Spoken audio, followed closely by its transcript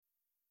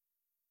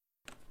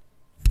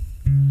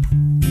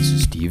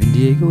Steven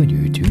Diego, and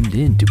you're tuned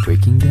in to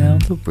Breaking Down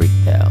the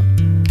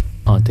Breakdown.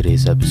 On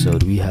today's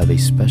episode, we have a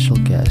special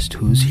guest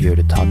who's here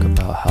to talk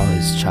about how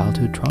his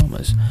childhood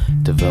traumas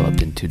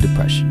developed into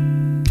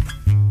depression.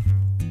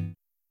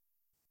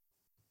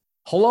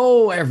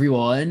 Hello,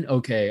 everyone.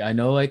 Okay, I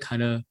know I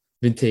kind of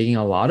been taking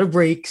a lot of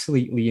breaks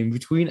lately in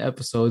between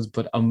episodes,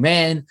 but a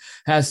man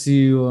has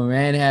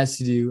to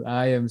do.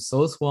 I am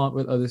so swamped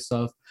with other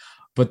stuff,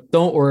 but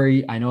don't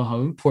worry. I know how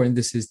important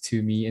this is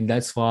to me, and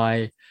that's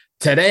why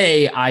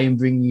today I am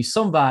bringing you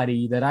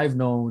somebody that I've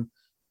known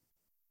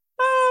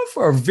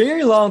for a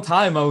very long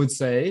time, I would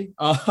say.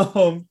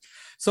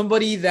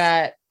 Somebody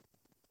that,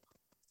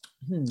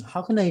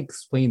 how can I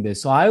explain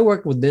this? So I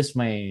worked with this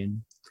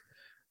man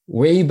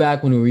way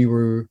back when we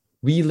were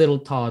wee little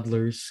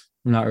toddlers.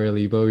 Not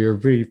really, but we were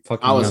pretty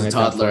fucking young. I was a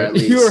toddler at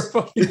least. You were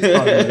fucking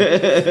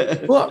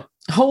toddler. Well,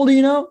 how old are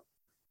you now?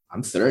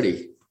 I'm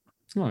 30.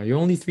 Oh, you're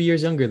only 3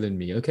 years younger than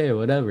me. Okay,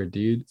 whatever,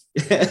 dude.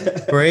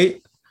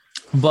 Right?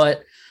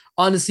 But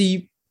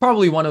honestly,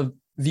 probably one of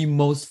the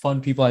most fun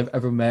people I've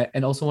ever met,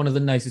 and also one of the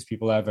nicest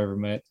people I've ever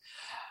met.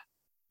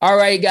 All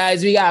right,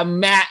 guys, we got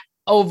Matt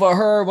over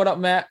here. What up,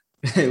 Matt?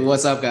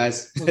 What's up,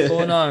 guys? What's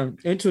going on?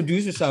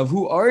 Introduce yourself.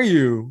 Who are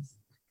you?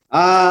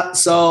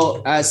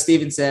 So as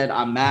Steven said,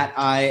 I'm Matt.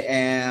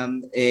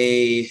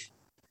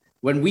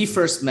 When we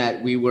first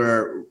met, we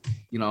were,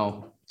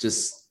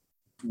 just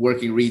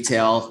working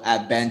retail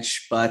at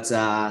Bench, but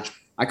I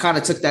kind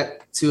of took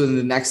that to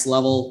the next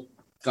level,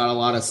 got a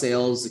lot of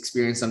sales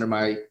experience under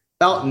my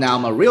belt. Now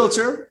I'm a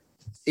realtor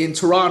in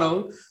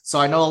Toronto, so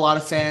I know a lot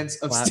of fans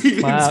of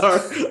Steven's are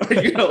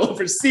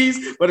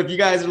overseas. But if you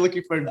guys are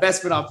looking for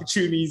investment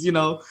opportunities, you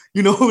know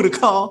who to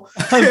call.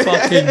 I'm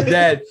fucking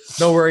dead.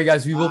 Don't worry,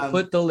 guys. We will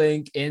put the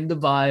link in the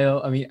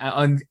bio. I mean,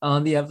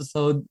 on the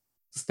episode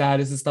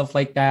status and stuff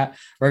like that.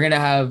 We're gonna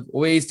have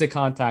ways to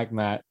contact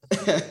Matt.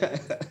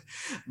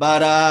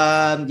 But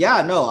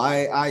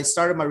I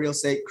started my real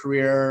estate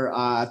career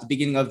at the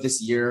beginning of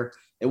this year.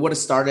 It would have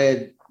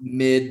started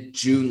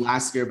mid-June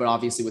last year, but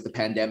obviously with the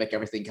pandemic,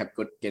 everything kept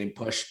getting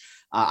pushed.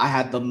 I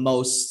had the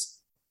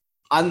most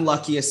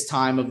unluckiest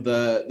time of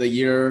the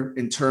year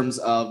in terms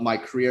of my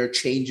career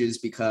changes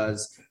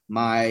because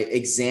my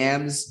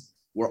exams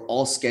were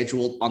all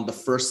scheduled on the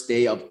first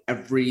day of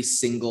every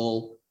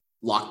single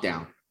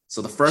lockdown.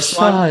 So the first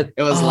one,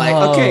 it was like,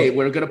 okay,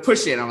 we're going to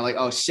push it. And I'm like,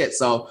 oh shit.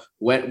 So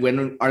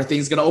when are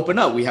things going to open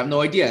up? We have no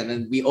idea. And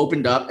then we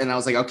opened up and I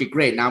was like, okay,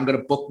 great. Now I'm going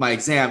to book my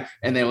exam.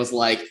 And then it was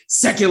like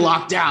second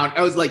lockdown.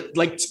 I was like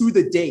to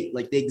the date,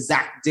 like the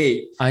exact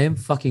date. I am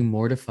fucking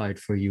mortified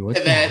for you. And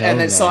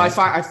then so I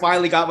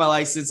finally got my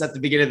license at the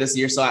beginning of this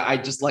year. So I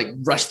just like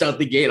rushed out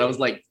the gate. I was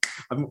like,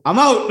 I'm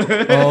out.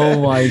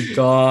 Oh my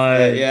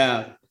God.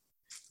 Yeah.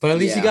 But at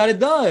least you got it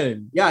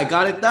done. Yeah, I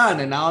got it done,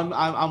 and now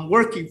I'm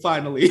working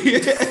finally.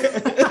 Just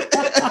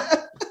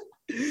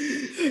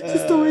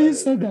the way you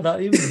said that, not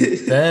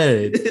even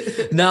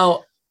bad.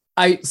 Now,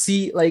 I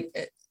see,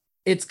 like,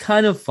 it's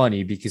kind of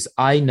funny because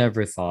I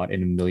never thought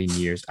in a million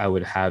years I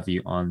would have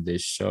you on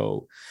this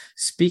show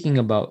speaking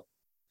about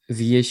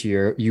the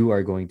issue you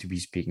are going to be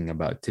speaking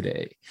about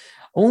today.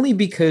 Only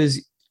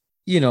because,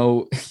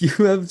 you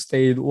have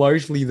stayed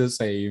largely the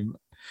same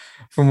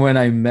from when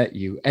I met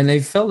you. And I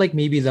felt like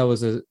maybe that was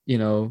there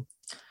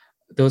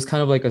was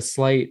kind of like a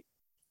slight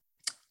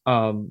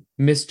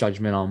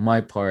misjudgment on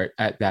my part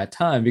at that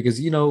time because,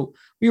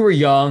 we were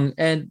young,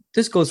 and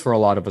this goes for a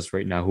lot of us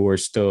right now who are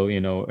still,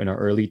 in our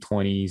early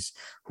 20s,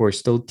 who are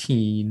still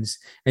teens,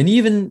 and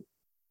even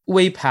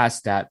way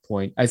past that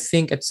point. I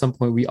think at some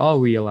point we all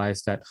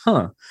realized that,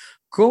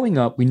 growing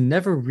up, we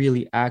never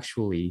really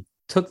actually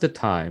took the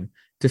time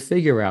to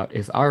figure out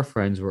if our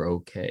friends were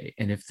okay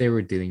and if they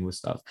were dealing with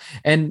stuff.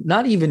 And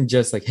not even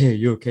just like, hey,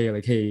 you okay?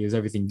 Like, hey, is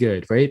everything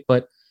good? Right?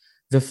 But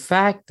the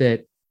fact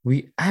that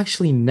we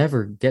actually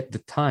never get the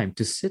time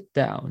to sit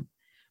down,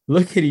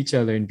 look at each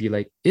other and be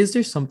like, is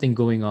there something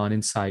going on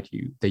inside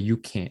you that you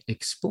can't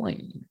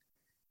explain?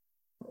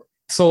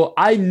 So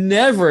I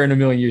never in a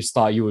million years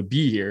thought you would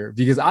be here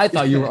because I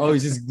thought you were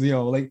always just,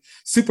 like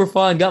super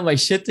fun, got my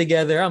shit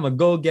together. I'm a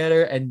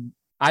go-getter and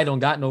I don't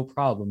got no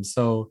problem.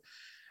 So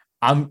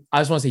I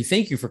just want to say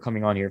thank you for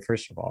coming on here,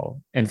 first of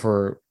all, and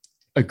for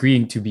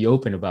agreeing to be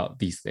open about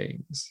these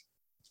things.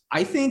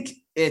 I think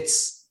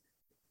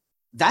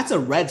that's a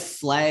red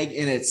flag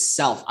in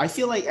itself. I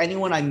feel like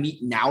anyone I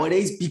meet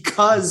nowadays,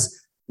 because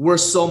we're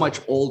so much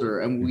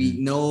older and we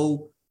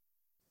know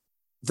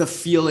the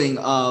feeling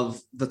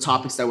of the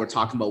topics that we're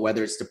talking about,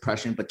 whether it's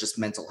depression, but just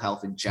mental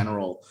health in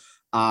general,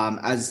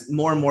 as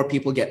more and more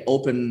people get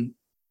open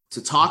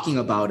to talking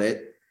about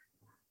it,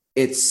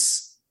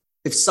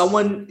 if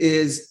someone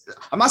is,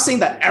 I'm not saying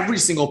that every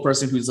single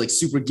person who's like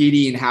super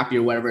giddy and happy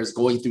or whatever is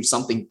going through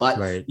something,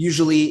 but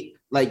usually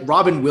like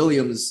Robin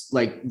Williams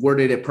like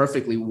worded it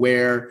perfectly,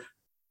 where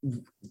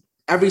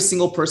every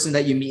single person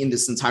that you meet in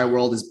this entire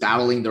world is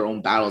battling their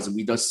own battles and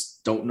we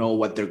just don't know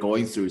what they're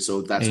going through.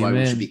 So that's why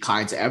we should be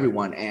kind to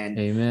everyone. And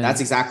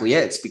that's exactly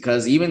it. It's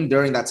because even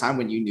during that time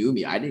when you knew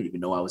me, I didn't even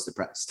know I was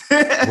depressed.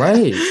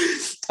 Right.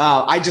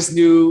 I just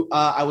knew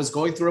I was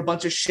going through a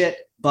bunch of shit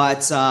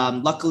But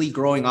luckily,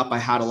 growing up, I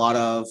had a lot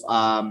of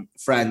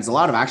friends, a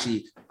lot of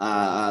actually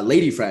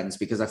lady friends,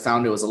 because I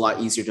found it was a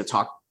lot easier to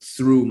talk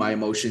through my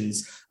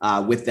emotions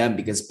with them.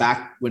 Because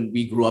back when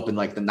we grew up in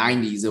like the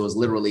 90s, it was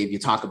literally, if you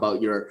talk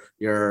about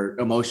your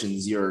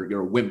emotions, you're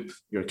a wimp,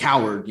 you're a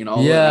coward, you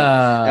know?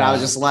 Yeah. And I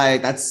was just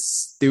like, that's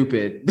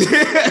stupid.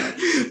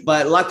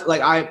 But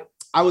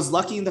I was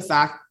lucky in the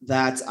fact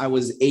that I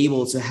was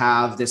able to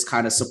have this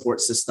kind of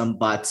support system.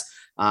 But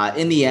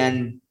in the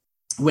end,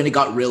 when it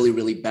got really,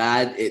 really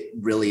bad, it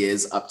really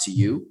is up to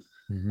you.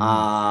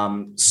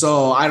 Mhm.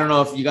 So I don't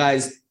know if you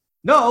guys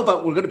know,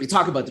 but we're going to be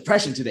talking about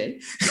depression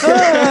today.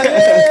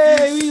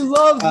 Yay, we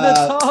love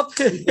the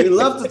topic. We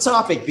love the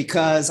topic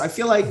because I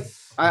feel like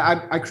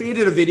I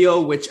created a video,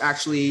 which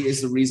actually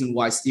is the reason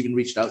why Steven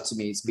reached out to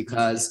me, is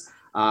because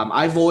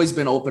I've always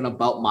been open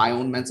about my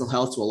own mental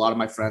health to a lot of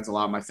my friends, a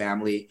lot of my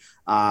family.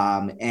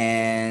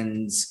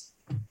 And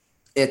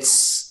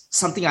it's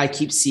something I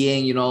keep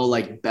seeing, you know,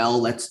 like Bell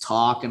Let's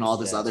Talk and all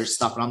this other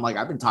stuff. And I'm like,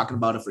 I've been talking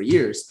about it for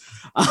years,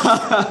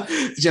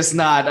 just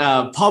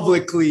not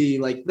publicly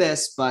like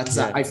this. But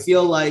I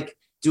feel like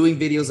doing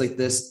videos like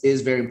this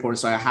is very important.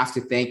 So I have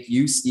to thank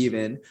you,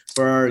 Steven,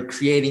 for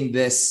creating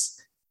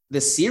this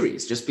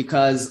series, just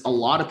because a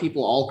lot of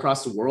people all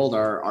across the world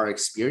are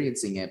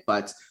experiencing it.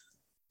 But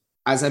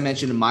as I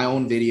mentioned in my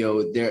own video,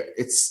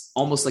 it's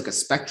almost like a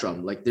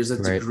spectrum. Like there's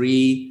a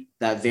degree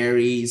that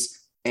varies,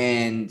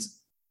 and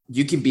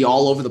you can be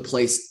all over the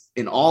place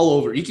you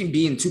can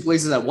be in two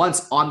places at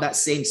once on that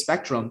same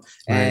spectrum.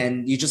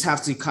 And you just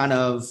have to kind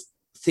of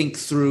think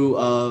through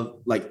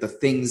like the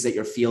things that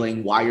you're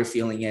feeling, why you're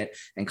feeling it,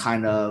 and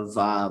kind of,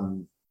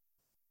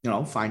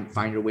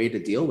 find your way to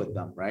deal with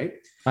them. Right.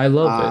 I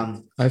love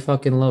it. I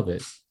fucking love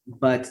it.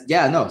 But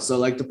yeah, no. So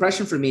like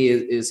depression for me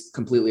is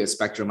completely a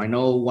spectrum. I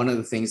know one of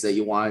the things that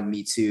you wanted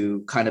me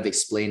to kind of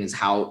explain is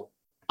how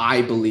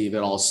I believe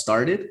it all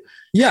started.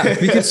 Yeah,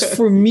 because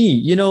for me,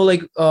 you know,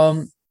 like,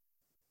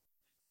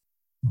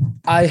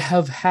 I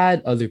have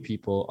had other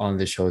people on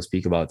the show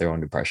speak about their own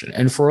depression.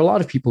 And for a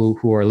lot of people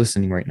who are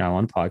listening right now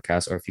on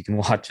podcast, or if you can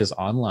watch us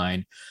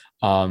online,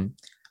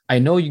 I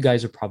know you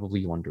guys are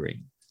probably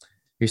wondering,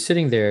 you're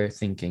sitting there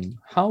thinking,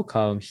 how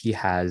come he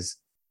has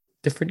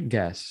different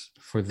guests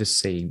for the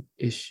same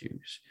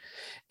issues?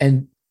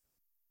 And,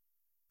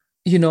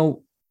 you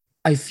know,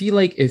 I feel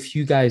like if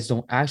you guys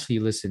don't actually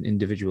listen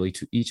individually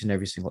to each and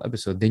every single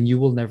episode, then you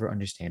will never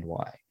understand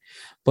why.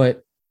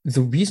 But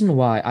the reason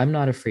why I'm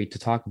not afraid to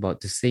talk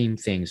about the same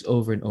things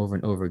over and over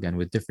and over again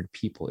with different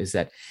people is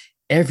that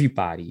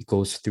everybody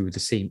goes through the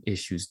same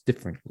issues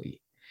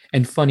differently.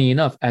 And funny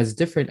enough, as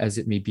different as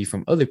it may be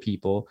from other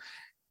people,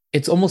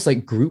 it's almost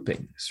like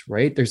groupings,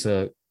 right? There's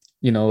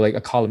like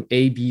a column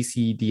A, B,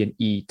 C, D, and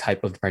E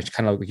type of depression,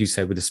 kind of like what you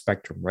said with the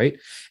spectrum, right?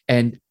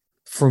 And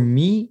for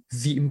me,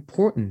 the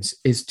importance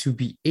is to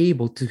be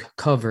able to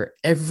cover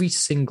every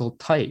single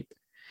type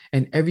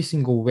and every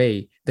single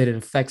way that it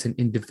affects an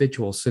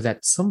individual, so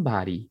that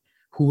somebody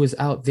who is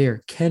out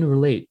there can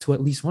relate to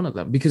at least one of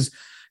them. Because,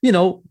 you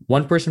know,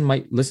 one person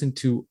might listen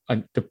to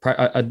an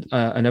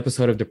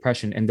episode of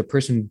depression, and the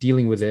person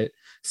dealing with it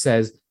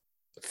says,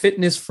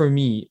 fitness for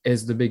me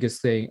is the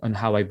biggest thing on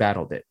how I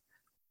battled it.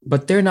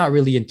 But they're not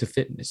really into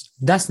fitness.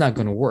 That's not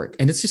going to work.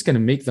 And it's just going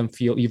to make them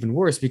feel even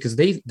worse, because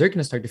they're going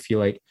to start to feel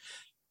like,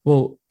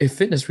 well, if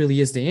fitness really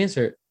is the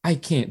answer, I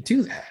can't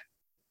do that.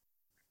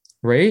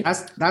 Right.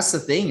 That's the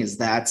thing, is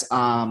that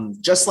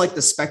just like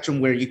the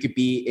spectrum where you could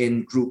be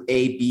in group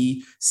A,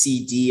 B,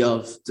 C, D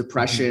of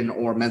depression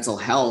or mental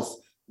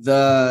health,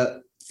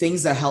 the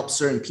things that help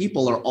certain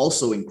people are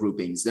also in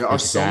groupings. There are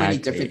so many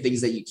different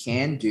things that you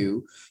can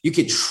do. You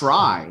could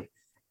try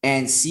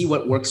and see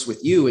what works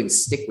with you and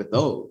stick with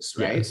those.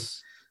 Right. Yes.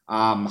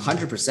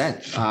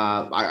 100%.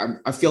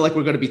 I feel like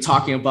we're going to be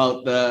talking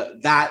about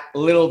that a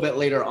little bit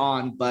later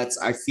on, but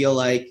I feel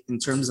like in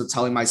terms of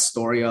telling my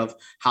story of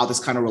how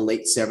this kind of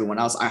relates to everyone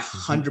else, I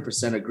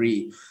 100%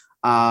 agree.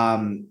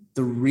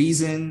 The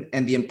reason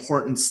and the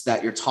importance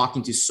that you're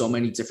talking to so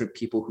many different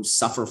people who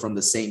suffer from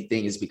the same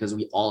thing is because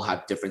we all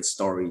have different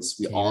stories.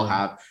 We all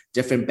have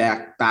different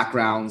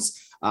backgrounds.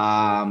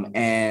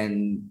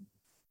 And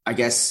I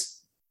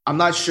guess I'm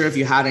not sure if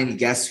you had any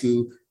guests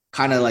who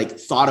kind of like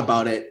thought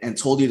about it and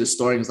told you the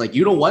story and was like,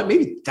 you know what,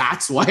 maybe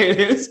that's why it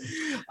is.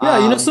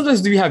 Yeah,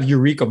 sometimes we have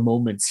eureka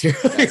moments here,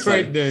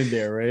 right there and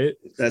there, right?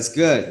 That's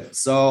good.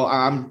 So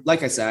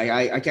like I said,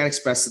 I can't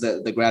express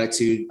the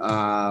gratitude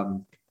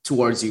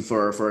towards you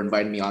for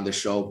inviting me on the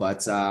show.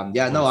 But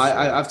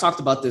I've talked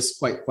about this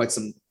quite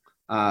some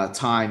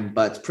time,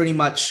 but pretty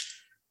much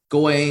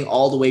going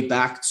all the way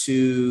back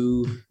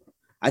to,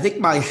 I think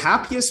my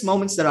happiest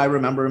moments that I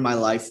remember in my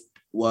life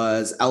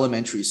was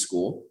elementary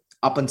school,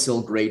 up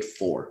until grade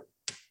 4,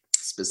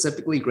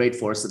 specifically grade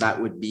 4. So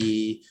that would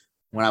be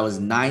when I was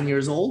 9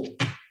 years old.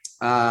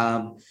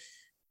 I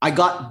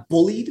got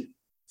bullied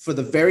for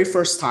the very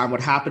first time. What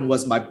happened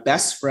was my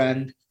best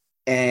friend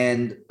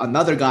and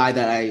another guy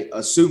that I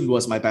assumed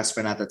was my best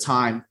friend at the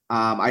time.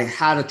 I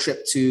had a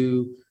trip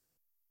to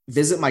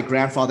visit my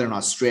grandfather in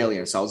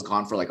Australia. So I was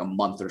gone for like a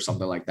month or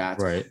something like that.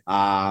 Right.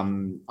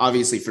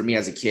 Obviously for me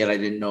as a kid, I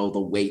didn't know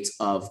the weight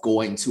of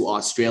going to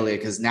Australia,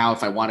 because now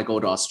if I want to go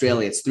to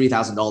Australia, it's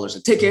 $3,000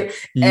 a ticket.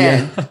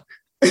 Yeah. And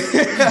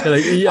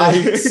Like,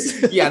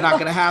 yikes. yeah, not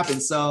gonna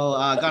happen. So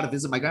gotta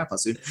visit my grandpa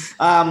soon.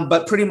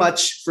 But pretty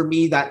much for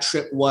me, that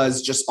trip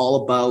was just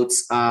all about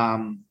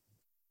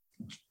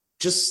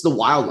just the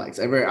wildlife.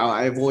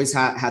 I've always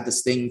had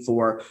this thing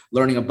for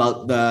learning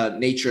about the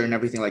nature and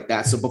everything like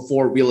that. So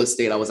before real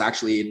estate, I was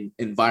actually in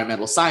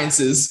environmental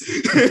sciences.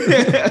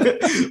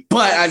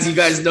 But as you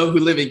guys know who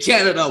live in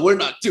Canada, we're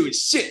not doing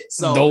shit.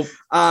 So Nope.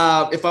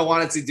 if I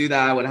wanted to do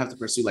that, I would have to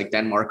pursue like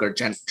Denmark or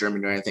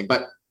Germany or anything.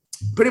 But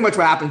pretty much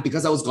what happened,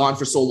 because I was gone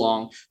for so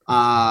long,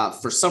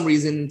 for some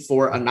reason,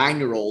 for a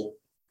 9-year-old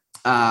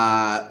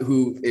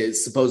who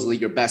is supposedly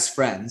your best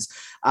friends,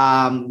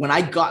 when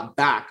I got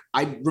back,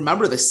 I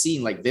remember the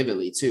scene like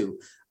vividly too,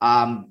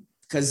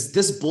 because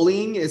this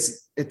bullying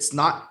it's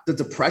not the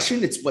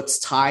depression, it's what's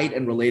tied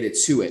and related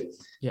to it.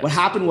 Yeah. What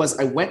happened was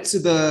I went to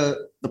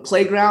the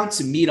playground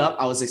to meet up.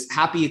 I was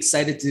happy,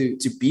 excited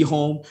to be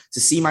home, to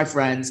see my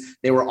friends.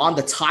 They were on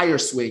the tire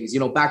swings.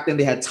 You know, back then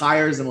they had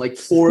tires and like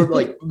 4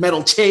 like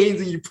metal chains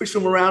and you push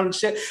them around and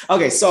shit.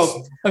 Okay,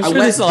 so I'm sure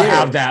they still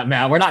have that,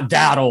 man. We're not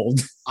that old.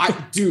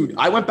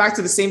 I went back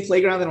to the same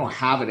playground. They don't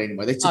have it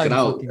anymore. They took it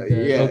out.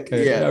 Yeah,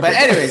 okay. Yeah. But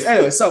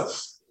anyways, so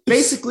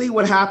basically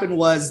what happened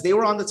was they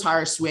were on the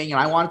tire swing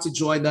and I wanted to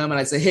join them. And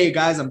I said, hey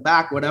guys, I'm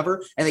back,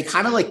 whatever. And they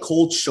kind of like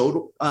cold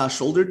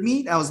shouldered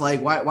me. I was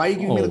like, why are you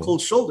giving me the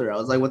cold shoulder? I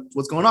was like,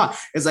 what's going on?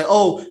 It's like,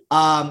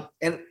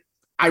 and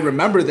I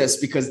remember this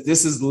because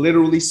this is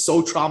literally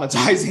so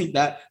traumatizing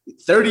that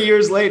 30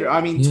 years later,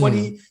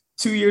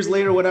 22 years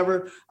later,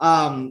 whatever,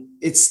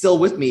 it's still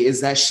with me, is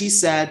that she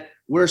said,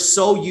 we're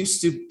so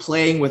used to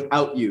playing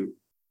without you.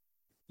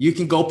 You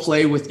can go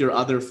play with your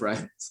other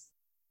friends.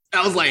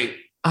 I was like,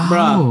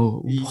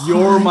 bro,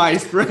 you're my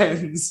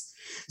friends.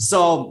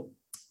 So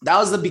that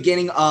was the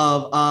beginning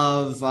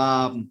of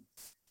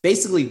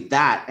basically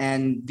that.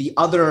 And the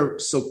other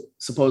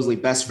supposedly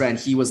best friend,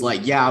 he was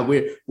like, yeah,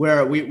 we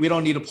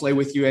don't need to play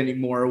with you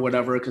anymore or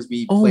whatever, because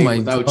we played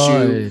without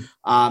you.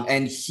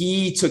 And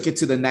he took it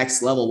to the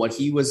next level. What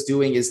he was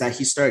doing is that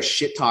he started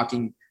shit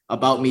talking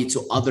about me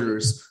to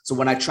others. So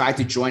when I tried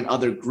to join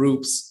other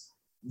groups,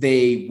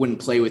 they wouldn't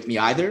play with me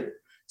either.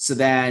 So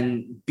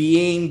then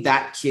being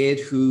that kid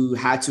who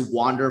had to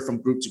wander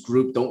from group to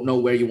group, don't know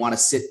where you want to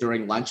sit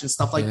during lunch and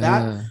stuff like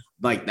that,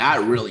 like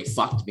that really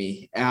fucked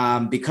me.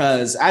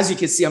 Because as you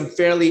can see, I'm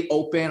fairly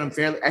open, I'm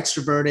fairly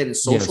extroverted and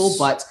social,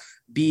 but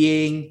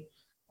being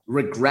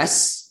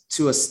regress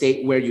to a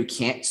state where you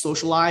can't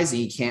socialize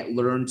and you can't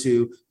learn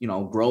to,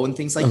 grow and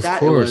things like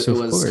that, it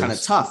was kind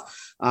of tough.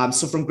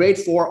 So from grade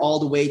 4 all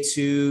the way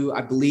to,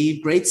 I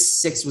believe, grade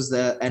 6 was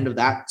the end of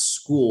that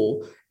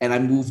school. And I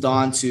moved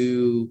on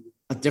to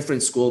a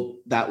different school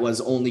that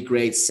was only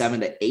grades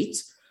 7 to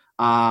 8.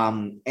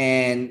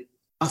 And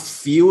a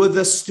few of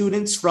the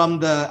students from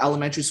the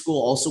elementary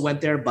school also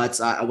went there,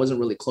 but I wasn't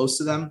really close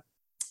to them.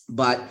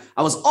 But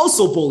I was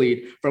also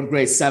bullied from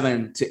grade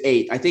 7 to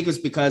 8. I think it was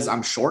because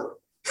I'm short.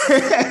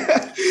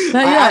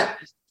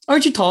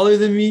 Aren't you taller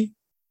than me?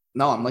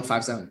 No, I'm like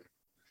 5'7".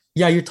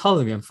 Yeah, you're taller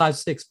than me. I'm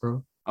 5'6",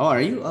 bro. Oh,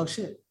 are you? Oh,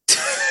 shit.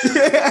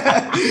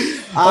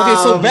 Okay,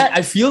 so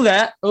I feel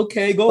that.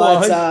 Okay, go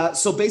on.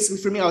 So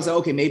basically for me, I was like,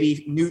 okay,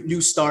 maybe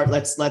new start.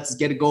 Let's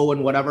get it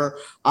going, whatever.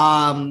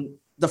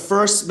 The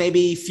first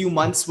maybe few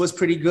months was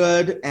pretty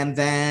good. And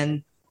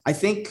then I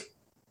think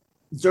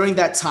during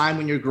that time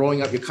when you're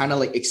growing up, you're kind of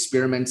like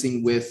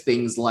experimenting with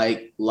things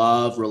like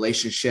love,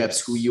 relationships,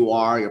 who you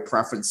are, your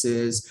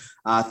preferences,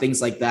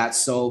 things like that.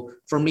 So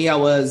for me, I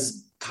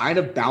was kind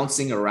of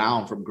bouncing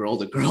around from girl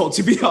to girl,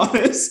 to be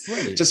honest,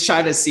 just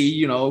trying to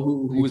see,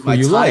 who's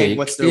my type,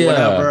 what's their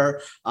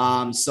whatever.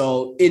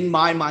 So in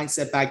my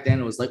mindset back then,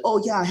 it was like, oh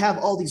yeah, I have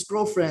all these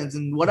girlfriends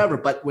and whatever.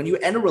 But when you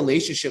end a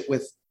relationship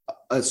with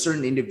a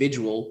certain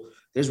individual,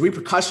 there's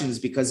repercussions,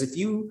 because if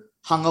you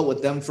hung out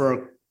with them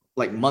for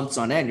like months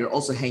on end, you're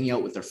also hanging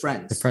out with their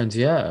friends.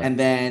 And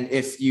then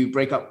if you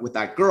break up with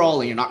that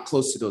girl and you're not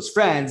close to those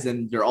friends,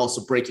 then you're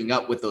also breaking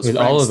up with those friends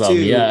all of them,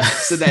 too.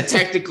 So that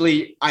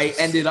technically I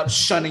ended up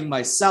shunning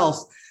myself.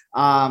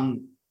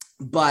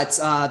 But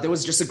there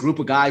was just a group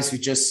of guys who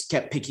just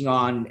kept picking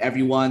on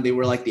everyone. They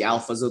were like the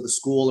alphas of the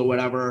school or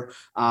whatever.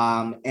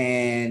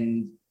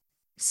 And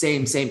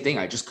same thing.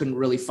 I just couldn't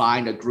really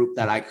find a group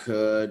that I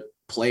could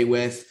play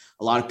with.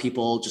 A lot of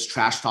people just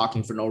trash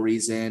talking for no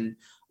reason.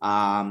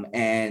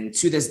 And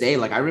to this day,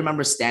 like I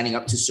remember standing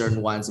up to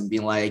certain ones and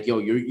being like, yo,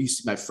 you're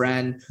used to my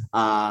friend.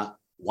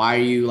 Why are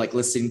you like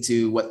listening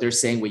to what they're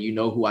saying when you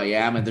know who I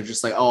am? And they're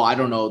just like, oh, I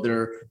don't know.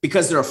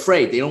 Because they're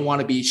afraid. They don't want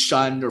to be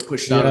shunned or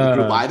pushed out of the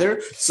group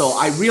either. So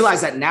I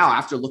realize that now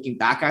after looking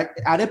back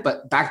at it,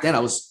 but back then I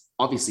was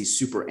obviously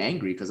super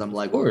angry because I'm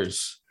like, of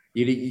course.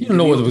 You don't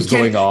know what was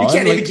going on. You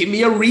can't even give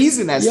me a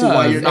reason as to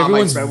why you're not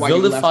my friend. Why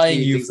vilifying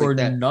you for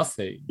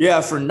nothing. Yeah,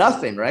 for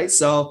nothing, right?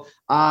 So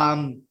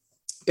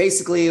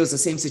basically, it was the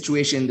same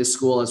situation in the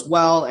school as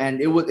well,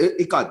 and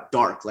it got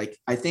dark. Like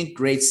I think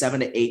grade 7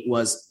 to 8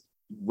 was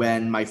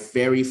when my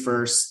very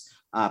first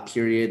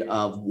period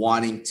of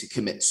wanting to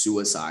commit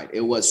suicide.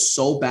 It was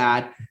so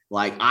bad.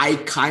 Like I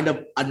kind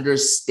of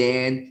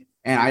understand,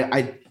 and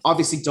I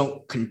obviously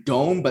don't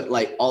condone, but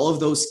like all of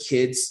those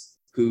kids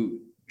who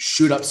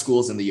shoot up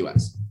schools in the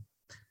US.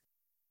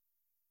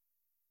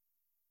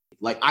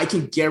 Like I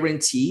can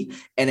guarantee,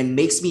 and it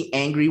makes me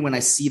angry when I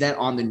see that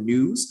on the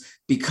news,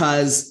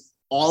 because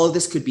all of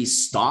this could be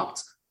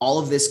stopped. All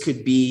of this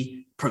could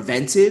be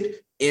prevented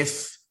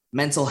if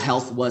mental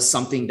health was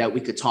something that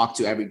we could talk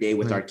to every day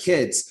with our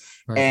kids.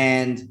 Right.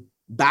 And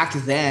back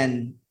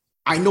then,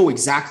 I know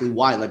exactly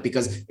why. Like,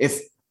 because if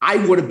I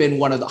would have been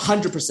one of the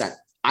 100%,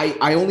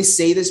 I only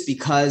say this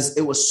because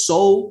it was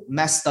so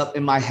messed up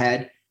in my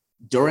head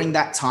during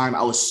that time.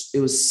 It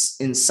was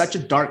in such a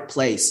dark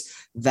place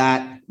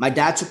that my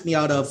dad took me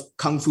out of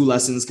kung fu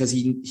lessons because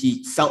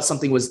he felt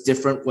something was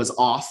different, was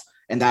off,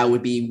 and that I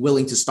would be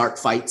willing to start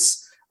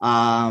fights.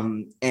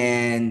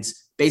 And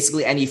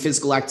basically any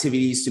physical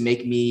activities to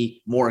make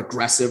me more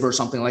aggressive or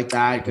something like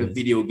that, like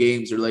video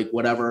games or like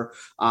whatever.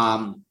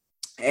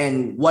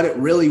 And what it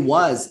really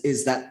was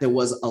is that there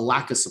was a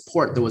lack of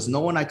support. There was no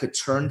one I could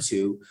turn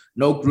to,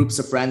 no groups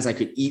of friends I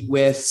could eat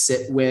with,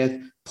 sit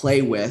with,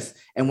 play with.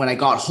 And when I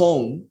got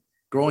home,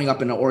 growing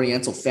up in an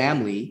Oriental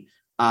family,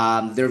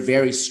 they're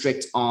very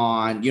strict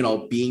on,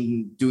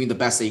 doing the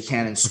best they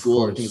can in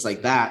school and things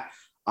like that.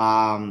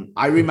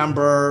 I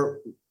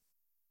remember,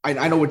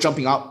 I know we're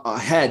jumping up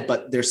ahead,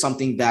 but there's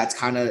something that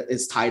kind of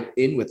is tied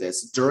in with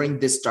this. During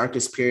this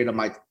darkest period of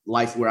my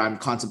life where I'm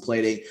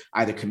contemplating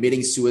either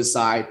committing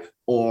suicide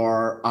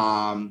or,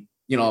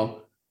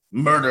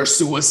 murder,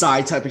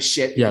 suicide type of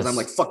shit, because I'm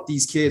like, fuck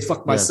these kids,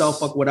 fuck myself,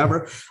 fuck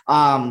whatever.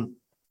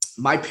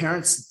 My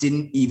parents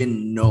didn't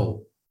even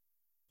know,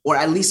 or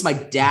at least my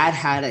dad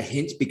had a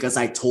hint because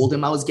I told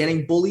him I was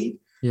getting bullied.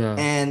 Yeah.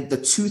 And the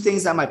two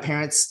things that my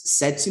parents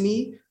said to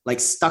me, like,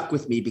 stuck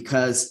with me,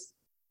 because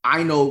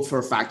I know for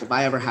a fact, if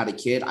I ever had a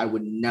kid, I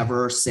would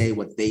never say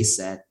what they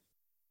said,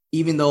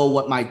 even though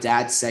what my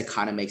dad said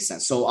kind of makes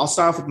sense. So I'll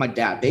start off with my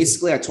dad.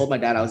 Basically, I told my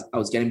dad I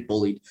was getting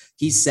bullied.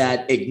 He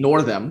said,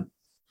 ignore them.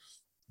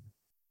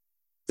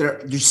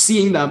 You're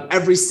seeing them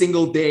every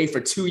single day for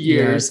 2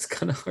 years. Yeah, it's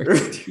kind of hard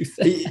to do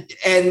that.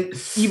 And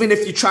even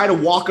if you try to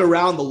walk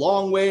around the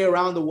long way,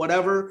 around the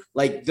whatever,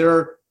 like,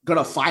 they're going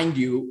to find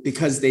you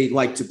because they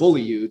like to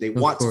bully you. They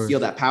want to feel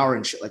that power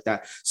and shit like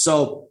that.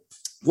 So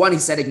one, he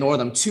said, ignore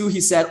them. Two, he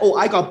said, oh,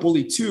 I got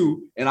bullied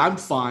too, and I'm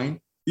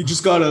fine. You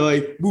just got to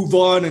like move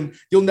on and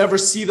you'll never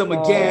see them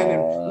again.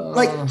 And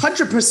like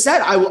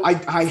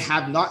 100%, I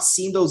have not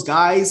seen those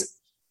guys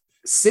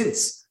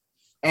since.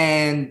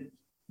 And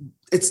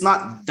it's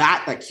not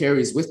that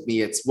carries with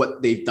me. It's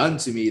what they've done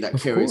to me that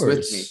carries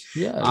with me.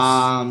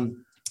 Yes.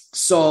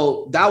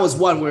 So that was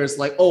one where it's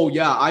like, oh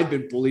yeah, I've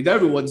been bullied.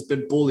 Everyone's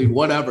been bullied,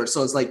 whatever.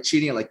 So it's like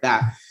treating it like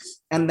that.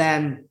 And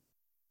then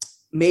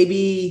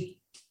maybe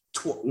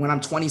when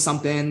I'm 20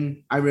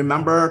 something, I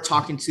remember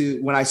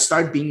when I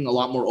started being a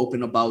lot more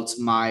open about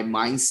my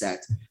mindset,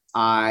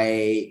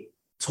 I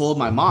told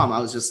my mom, I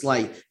was just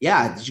like,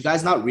 yeah, did you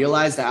guys not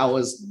realize that I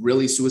was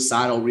really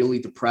suicidal, really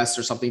depressed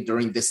or something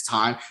during this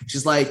time?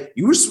 She's like,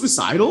 you were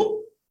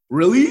suicidal?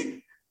 Really?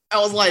 I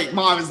was like,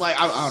 mom, is like,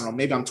 I don't know,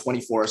 maybe I'm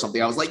 24 or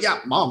something. I was like, yeah,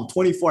 mom,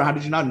 24. How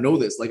did you not know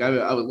this? Like,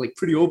 I was like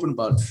pretty open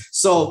about it.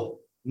 So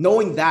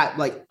knowing that,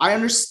 like, I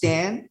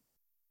understand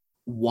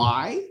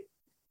why,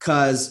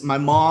 because my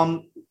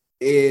mom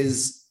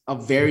is a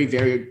very,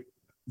 very,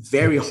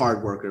 very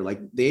hard worker. Like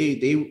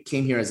they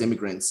came here as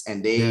immigrants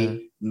and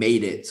they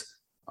made it.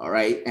 All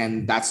right.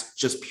 And that's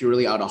just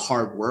purely out of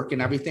hard work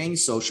and everything.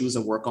 So she was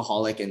a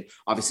workaholic, and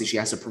obviously she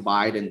has to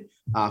provide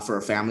for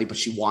her family, but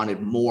she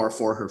wanted more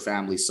for her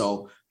family.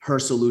 So her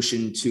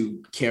solution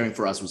to caring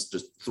for us was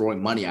just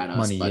throwing money at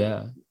us.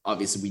 But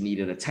obviously we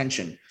needed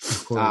attention.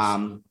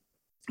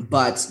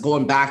 But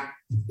going back,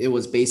 it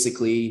was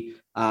basically,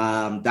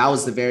 that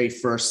was the very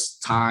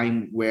first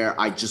time where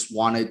I just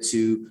wanted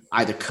to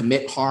either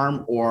commit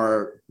harm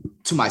or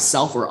to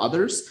myself or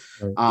others.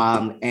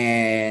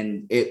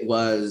 And it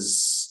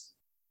was,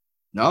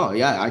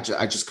 I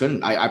just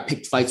couldn't. I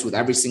picked fights with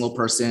every single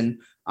person.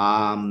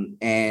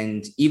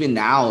 And even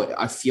now,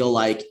 I feel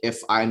like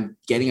if I'm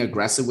getting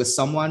aggressive with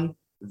someone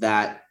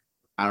that,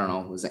 I don't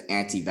know, was an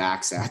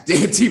anti-vax,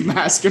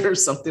 anti-masker or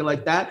something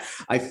like that,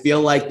 I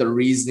feel like the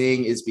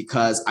reasoning is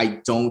because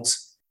I don't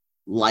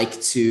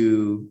like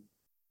to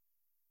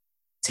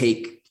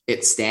take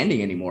it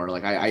standing anymore.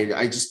 Like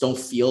I just don't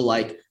feel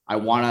like I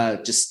want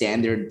to just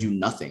stand there and do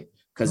nothing,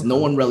 because no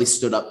one really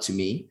stood up to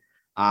me.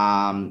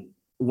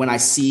 When I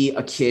see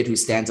a kid who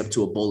stands up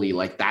to a bully,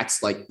 like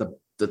that's like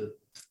the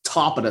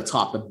top of the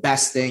top, the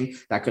best thing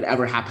that could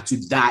ever happen to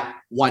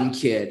that one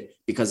kid,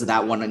 because of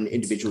that one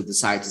individual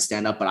decided to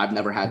stand up. But I've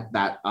never had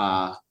that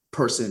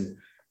person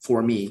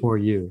for me. For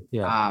you.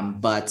 Yeah.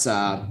 But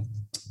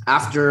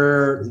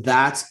after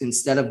that,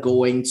 instead of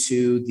going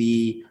to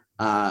the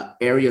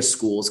area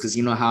schools, because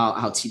you know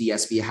how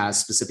TDSB has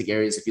specific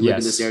areas. If you live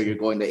in this Yes. area, you're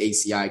going to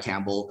ACI,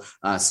 Campbell,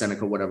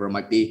 Seneca, whatever it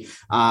might be.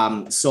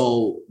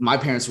 So my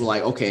parents were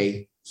like,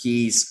 okay,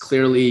 he's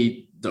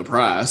clearly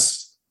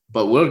depressed,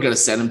 but we're going to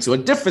send him to a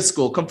different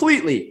school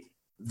completely.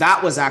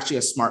 That was actually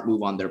a smart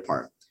move on their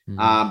part.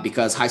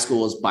 Because high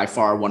school was by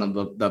far one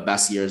of the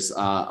best years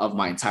of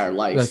my entire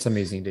life. That's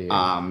amazing to hear.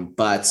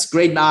 But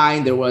grade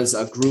 9, there was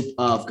a group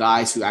of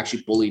guys who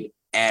actually bullied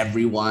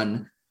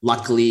everyone.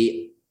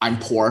 Luckily, I'm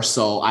poor,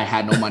 so I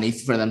had no money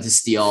for them to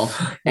steal,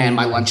 and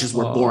my lunches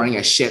were boring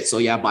as shit. So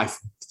yeah,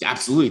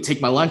 absolutely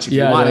take my lunch if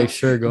you want it.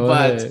 Sure, go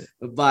ahead.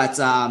 But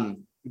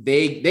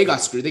they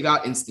got screwed. They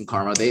got instant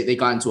karma. They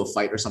got into a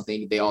fight or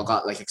something. They all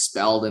got like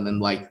expelled, and then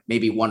like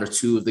maybe 1 or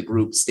 2 of the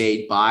group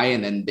stayed by,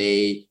 and then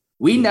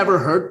we never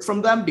heard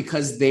from them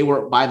because they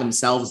were by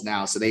themselves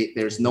now. So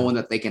there's no one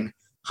that they can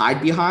hide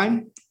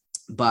behind.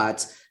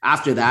 But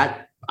after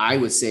that, I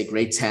would say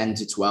grade 10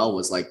 to 12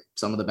 was like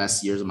some of the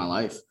best years of my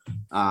life.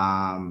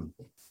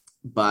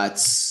 But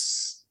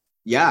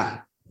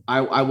yeah,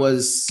 I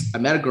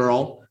met a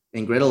girl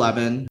in grade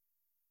 11,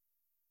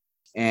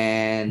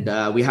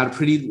 and we had a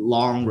pretty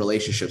long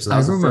relationship. So that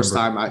was the first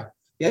time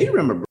you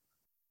remember.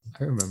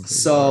 I remember.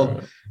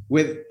 So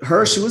with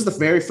her, she was the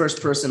very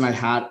first person I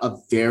had a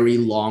very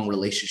long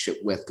relationship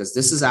with, because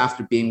this is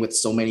after being with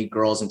so many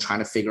girls and trying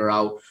to figure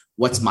out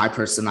what's my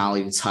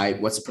personality type,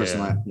 what's the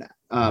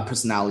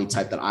personality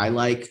type that I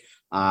like,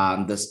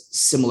 the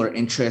similar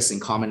interests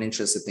and common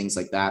interests and things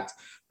like that.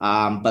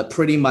 But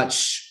pretty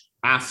much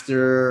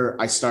after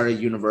I started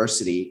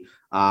university,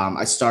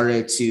 I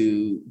started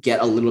to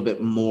get a little bit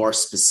more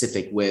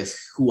specific with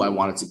who I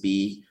wanted to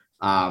be,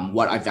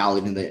 what I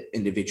valued in the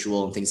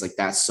individual and things like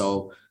that.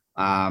 So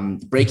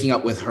breaking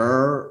up with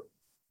her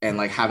and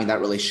like having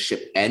that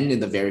relationship end in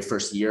the very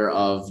first year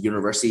of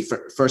university,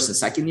 first and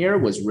second year,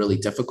 was really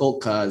difficult,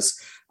 because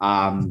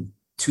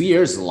 2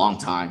 years is a long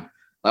time.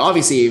 Like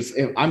obviously, if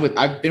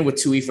I've been with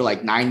Tui for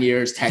like 9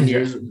 years, 10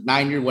 years,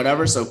 9 years,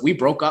 whatever. So if we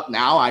broke up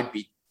now, I'd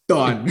be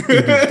done. You'd be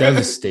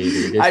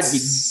devastated. I'd be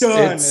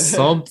done. It's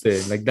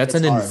something like that's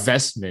an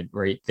investment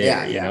right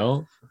there, you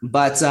know?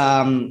 But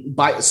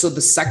so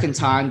the second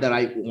time that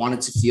I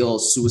wanted to feel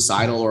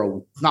suicidal,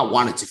 or not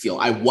wanted to feel,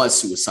 I was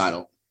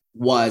suicidal,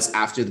 was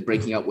after the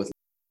breaking up with.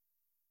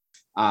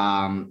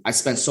 I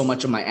spent so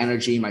much of my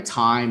energy, my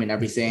time and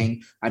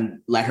everything, and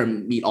let her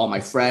meet all my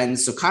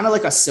friends. So kind of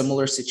like a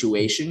similar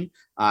situation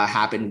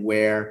happened,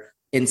 where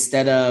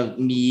instead of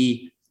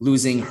me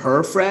losing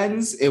her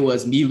friends, it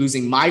was me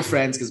losing my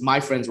friends, because my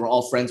friends were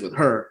all friends with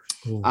her.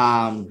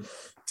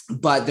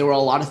 But there were a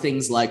lot of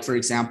things, like, for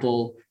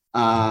example,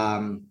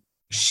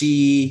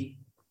 she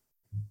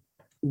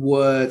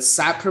would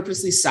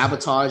purposely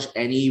sabotage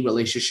any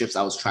relationships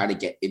I was trying to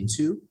get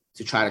into,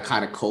 to try to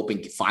kind of cope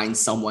and find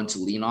someone to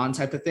lean on,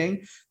 type of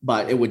thing.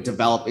 But it would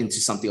develop into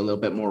something a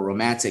little bit more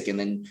romantic. And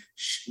then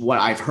what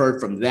I've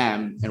heard from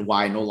them, and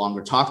why I no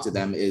longer talk to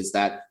them, is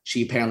that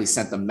she apparently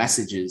sent them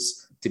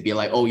messages to be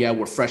like, oh yeah,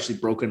 we're freshly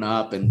broken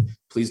up, and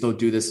please don't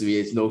do this to me.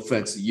 It's no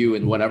offense to you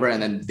and whatever.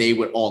 And then they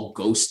would all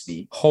ghost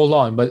me. Hold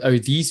on, but are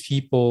these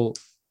people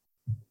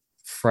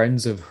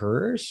friends of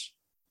hers?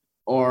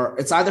 Or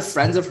it's either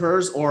friends of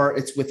hers or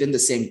it's within the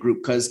same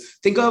group. Because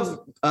think of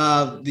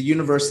the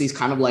universities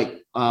kind of like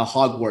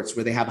Hogwarts,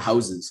 where they have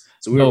houses.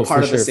 So we were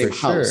part of the same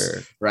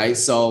house, right?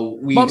 So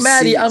we. But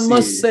Maddie, I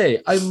must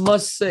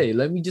say,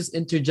 let me just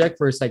interject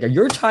for a second.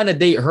 You're trying to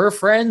date her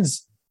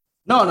friends?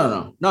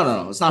 No.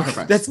 It's not her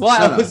friends. That's why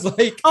I was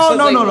like, oh,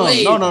 no.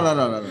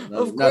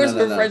 Of course,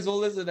 her friends will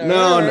listen to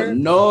her.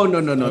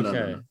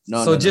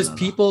 No. So just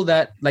people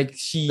that like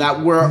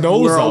we're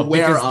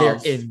aware of,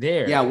 they're in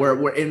there. Yeah,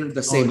 we're in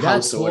the same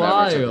house or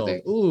whatever. Type of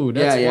thing. Ooh,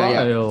 that's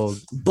wild.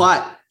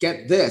 But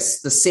get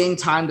this: the same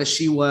time that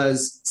she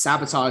was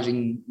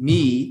sabotaging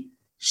me,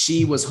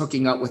 she was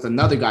hooking up with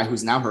another guy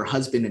who's now her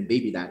husband and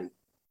baby daddy.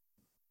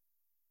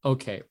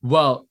 Okay,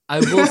 well, I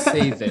will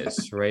say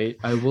this, right?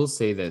 I will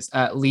say this.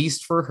 At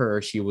least for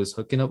her, she was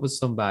hooking up with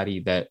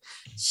somebody that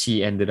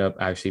she ended up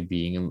actually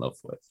being in love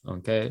with.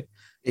 Okay,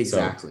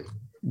 exactly.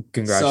 So,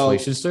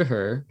 congratulations to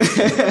her.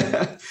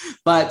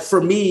 But for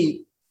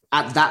me,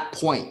 at that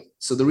point,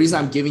 so the reason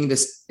I'm giving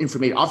this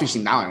information,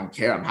 obviously now I don't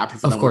care. I'm happy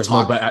for them. Of course,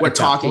 we're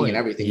talking and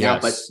everything. Yes. Yeah,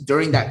 but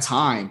during that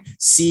time,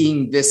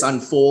 seeing this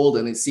unfold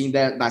and then seeing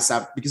that's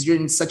because you're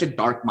in such a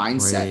dark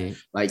mindset. Right.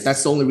 Like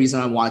that's the only reason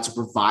I wanted to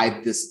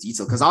provide this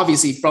detail. Because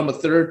obviously, from a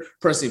third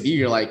person view,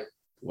 you're like,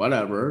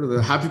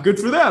 whatever, happy, good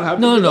for them.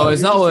 No,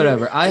 it's not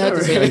whatever. I had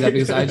to say like that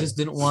because I just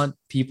didn't want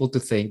people to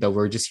think that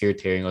we're just here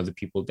tearing other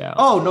people down.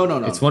 Oh,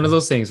 no. It's one of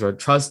those things where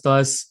trust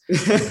us.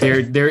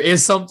 there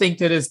is something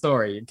to this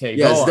story. Okay,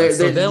 yes, go on.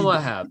 So then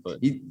what happened?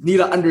 You need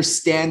to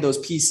understand those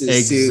pieces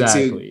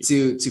exactly.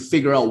 to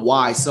figure out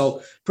why.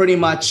 So pretty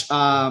much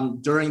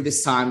during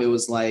this time, it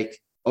was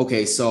like,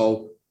 okay,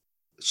 so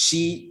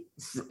she,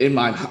 in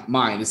my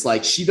mind, it's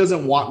like she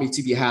doesn't want me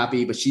to be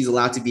happy, but she's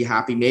allowed to be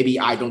happy. Maybe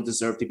I don't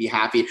deserve to be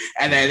happy.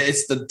 And then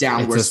it's the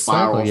downward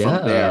spiral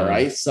from there,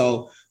 right?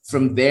 So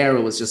from there,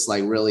 it was just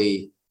like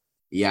really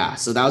Yeah,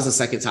 so that was the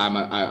second time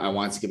I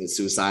wanted to commit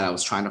suicide. I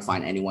was trying to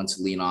find anyone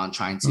to lean on,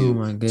 trying Oh to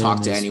my talk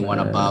to goodness, anyone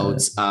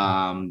about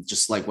man.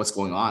 just like what's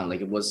going on.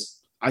 Like it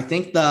was, I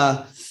think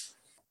the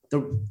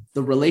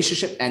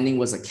relationship ending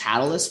was a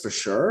catalyst for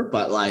sure,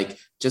 but like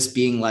just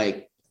being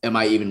like, am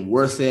I even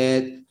worth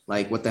it?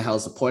 Like, what the hell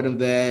is the point of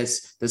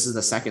this? This is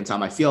the second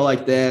time I feel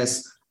like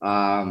this.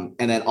 And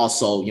then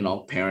also, you know,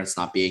 parents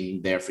not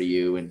being there for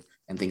you and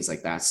things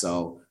like that.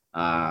 So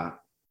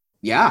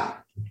yeah.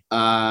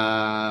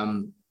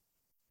 Um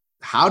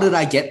how did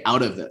I get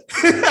out of it?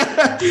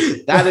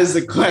 That is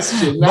the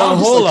question. Now But I'm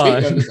just hold like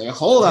thinking, on. I'm just like,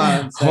 hold on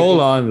a Hold second.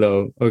 on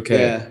though.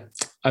 Okay.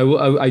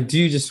 Yeah, I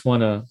do just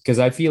want to, because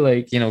I feel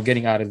like,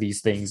 getting out of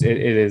these things, it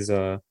is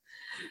we're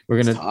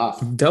it's gonna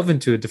tough. delve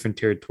into a different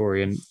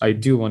territory, and I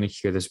do want to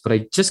hear this, but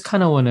I just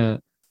kind of want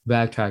to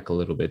backtrack a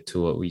little bit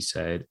to what we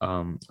said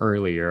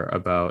earlier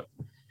about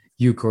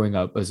you growing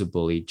up as a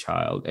bullied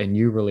child and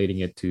you relating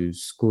it to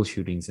school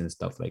shootings and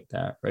stuff like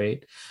that,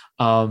 right?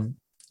 um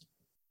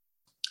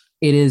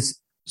it is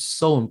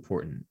so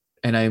important,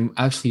 and I'm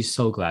actually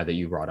so glad that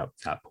you brought up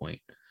that point,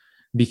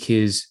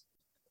 because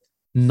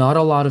not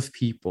a lot of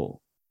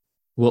people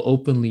will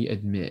openly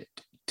admit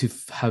to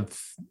have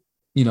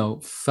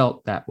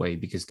felt that way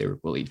because they were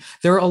bullied.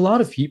 There are a lot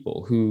of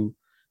people who,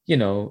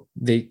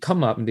 they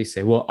come up and they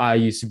say, well, I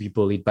used to be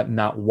bullied, but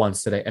not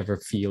once did I ever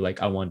feel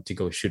like I wanted to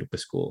go shoot up a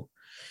school.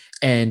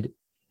 And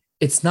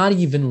it's not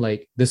even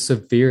like the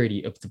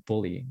severity of the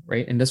bullying,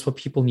 right? And that's what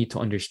people need to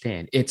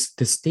understand. It's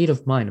the state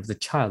of mind of the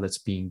child that's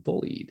being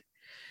bullied.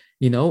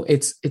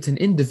 It's an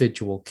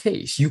individual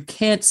case. You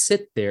can't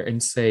sit there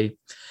and say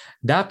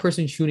that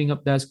person shooting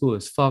up that school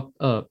is fucked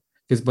up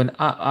because when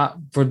I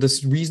for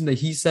this reason that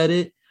he said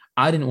it,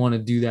 I didn't want to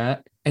do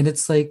that. And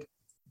it's like,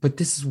 but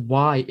this is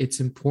why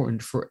it's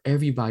important for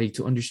everybody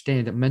to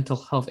understand that mental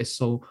health is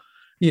so,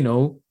 you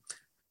know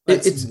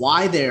That's it's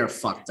why they're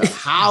fucked up.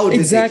 How did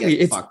they exactly,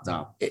 get fucked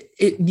up?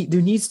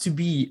 there needs to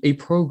be a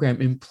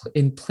program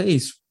in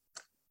place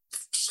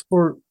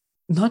for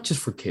not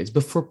just for kids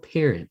but for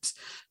parents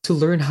to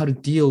learn how to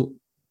deal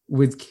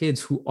with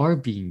kids who are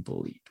being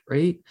bullied,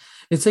 right?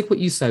 It's like what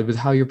you said with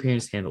how your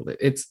parents handled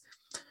it.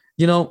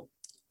 You know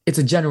it's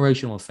a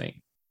generational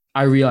thing.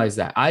 I realize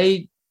that.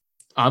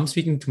 I'm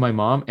speaking to my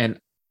mom, and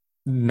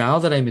now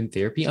that I'm in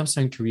therapy, I'm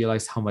starting to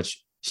realize how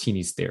much she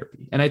needs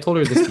therapy. And I told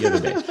her this the other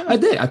day. I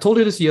did. I told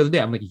her this the other day.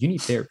 I'm like, you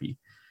need therapy.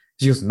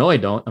 She goes, no, I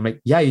don't. I'm like,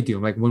 yeah, you do.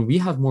 I'm like, when we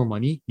have more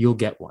money, you'll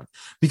get one.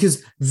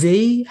 Because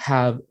they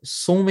have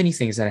so many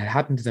things that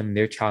happened to them in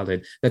their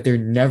childhood that they're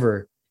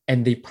never,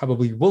 and they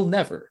probably will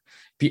never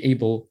be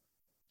able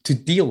to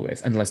deal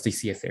with unless they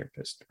see a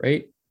therapist,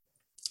 right?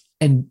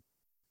 And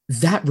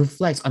that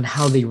reflects on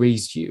how they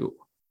raised you,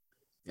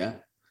 Yeah.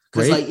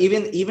 Because like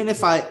right? even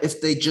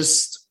if they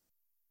just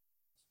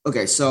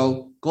okay,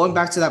 so going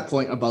back to that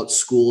point about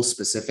school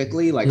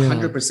specifically, like Yeah.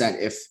 100%,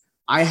 if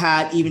I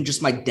had even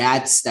just my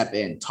dad step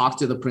in, talk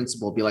to the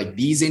principal, be like,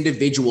 these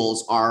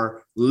individuals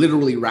are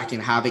literally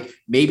wrecking havoc,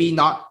 maybe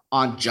not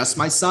on just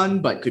my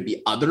son, but could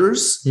be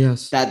others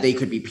Yes. that they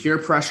could be peer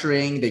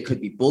pressuring, they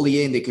could be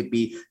bullying, they could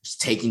be just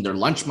taking their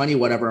lunch money,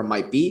 whatever it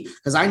might be.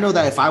 Because I know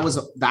that if I was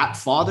that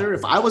father,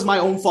 if I was my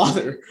own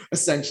father,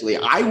 essentially,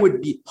 I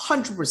would be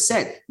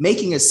 100%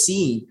 making a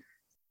scene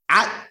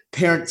at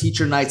parent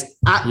teacher nights,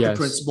 at the Yes.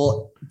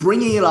 principal,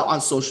 bringing it up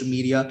on social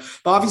media.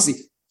 But obviously,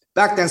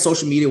 back then,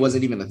 social media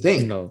wasn't even a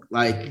thing. No.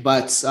 Like,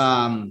 but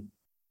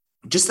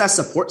just that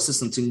support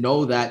system to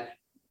know that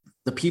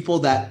the people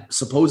that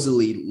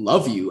supposedly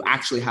love you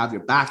actually have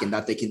your back and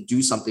that they can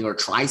do something or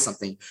try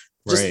something.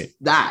 Just Right.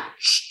 that,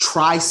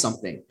 try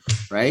something,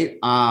 right?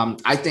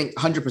 I think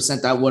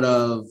 100% that would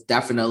have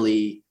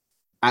definitely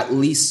at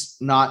least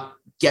not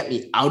get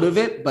me out of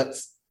it, but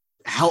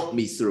help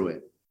me through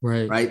it,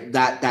 Right. right?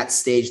 That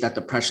stage, that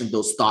depression,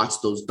 those thoughts,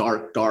 those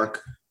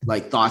dark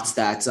like thoughts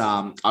that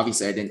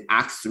obviously I didn't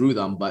act through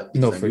them, but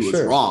No, because I for knew it was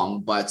sure.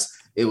 wrong. But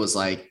it was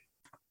like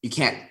you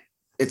can't.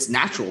 It's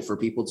natural for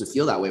people to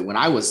feel that way. When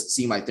I was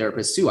seeing my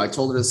therapist too, I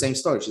told her the same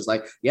story. She's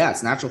like, "Yeah,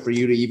 it's natural for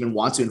you to even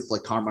want to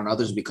inflict harm on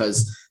others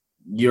because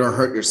you're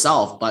hurt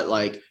yourself." But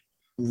like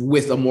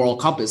with a moral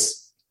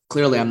compass,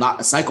 clearly I'm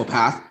not a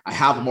psychopath. I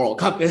have a moral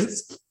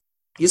compass.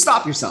 You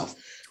stop yourself.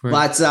 Right.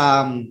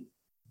 But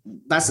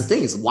that's the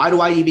thing, is why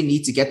do I even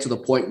need to get to the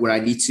point where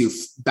I need to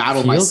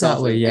battle Feel that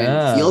myself way.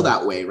 and feel Yeah.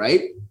 that way,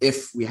 right?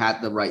 If we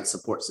had the right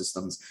support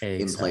systems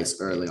in place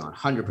Exactly. early on,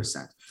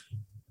 100%.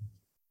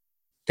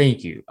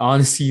 Thank you.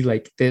 Honestly,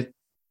 like that,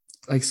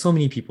 like so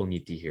many people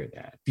need to hear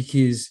that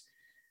because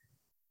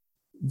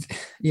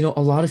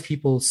a lot of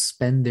people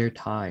spend their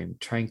time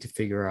trying to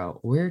figure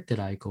out, where did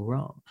I go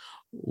wrong?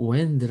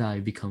 When did I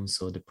become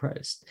so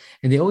depressed?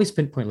 And they always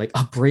pinpoint like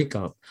a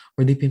breakup,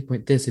 or they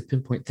pinpoint this, they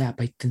pinpoint that,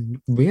 but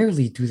then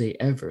rarely do they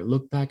ever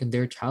look back in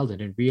their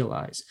childhood and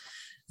realize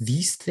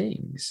these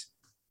things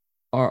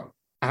are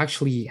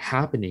actually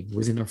happening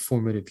within our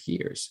formative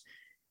years.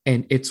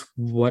 And it's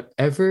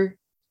whatever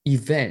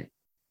event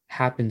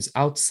happens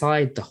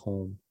outside the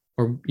home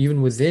or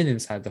even within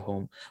inside the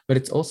home, but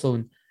it's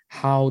also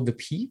how the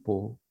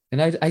people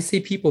And I say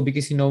people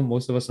because,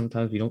 most of us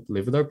sometimes we don't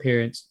live with our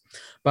parents,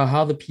 but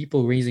how the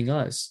people raising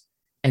us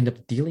end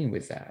up dealing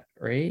with that,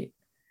 right?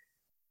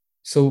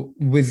 So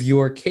with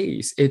your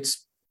case,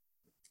 it's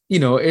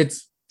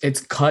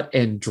cut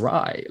and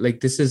dry. Like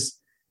this is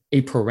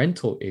a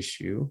parental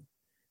issue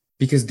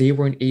because they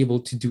weren't able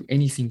to do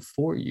anything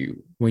for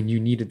you when you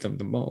needed them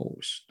the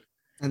most.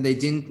 And they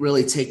didn't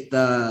really take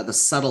the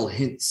subtle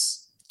hints.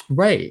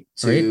 Right.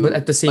 Right. But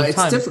at the same but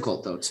time, it's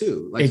difficult though,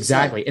 too. Like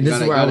exactly. And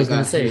this is where I was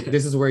going to say,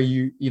 this is where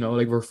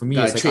like where for me,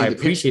 it's like, I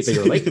appreciate that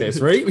you're like this,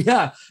 right?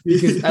 Yeah.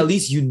 Because at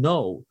least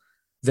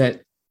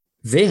that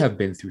they have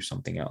been through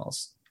something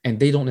else and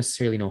they don't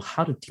necessarily know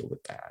how to deal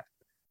with that.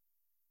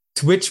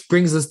 Which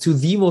brings us to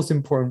the most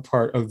important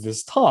part of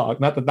this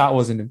talk. Not that that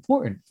wasn't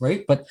important,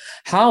 right? But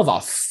how the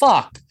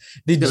fuck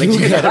did you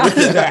get out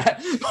of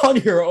that on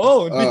your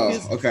own?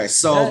 Okay,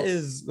 so that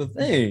is the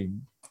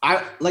thing.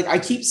 I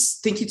keep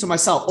thinking to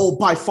myself, oh,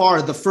 by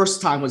far the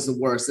first time was the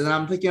worst, and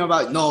I'm thinking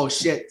about no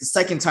shit, the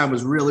second time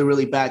was really,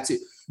 really bad too.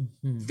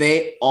 Mm-hmm.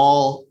 They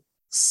all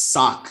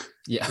suck.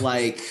 Yeah,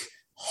 like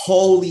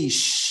holy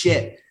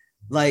shit.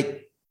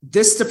 Like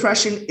this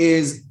depression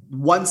is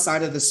one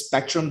side of the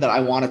spectrum that I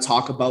want to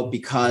talk about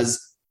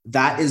because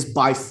that is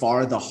by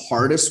far the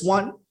hardest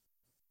one.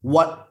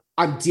 What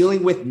I'm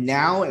dealing with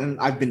now, and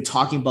I've been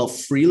talking about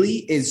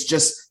freely, is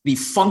just the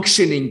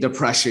functioning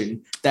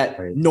depression that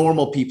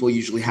normal people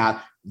usually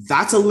have.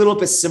 That's a little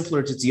bit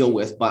simpler to deal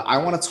with, but I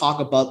want to talk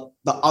about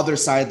the other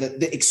side,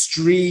 the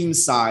extreme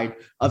side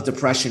of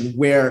depression,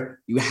 where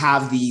you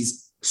have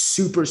these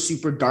super,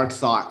 super dark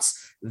thoughts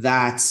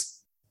that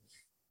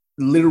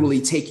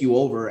literally take you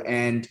over.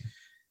 And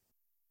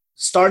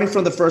starting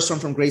from the first one,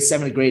 from grade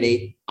 7 to grade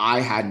 8, I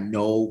had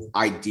no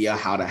idea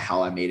how the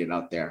hell I made it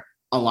out there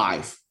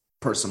alive,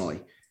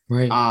 personally.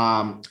 Right.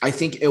 I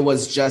think it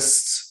was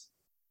just,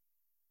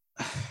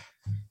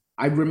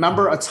 I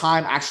remember a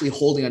time actually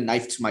holding a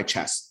knife to my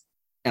chest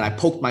and I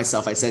poked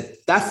myself. I said,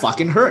 that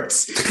fucking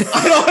hurts.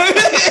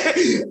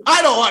 I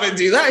don't want to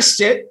do that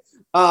shit.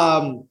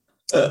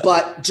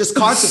 But just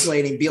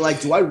contemplating, be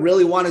like, do I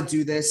really want to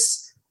do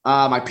this?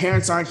 My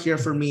parents aren't here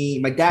for me.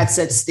 My dad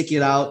said, stick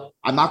it out.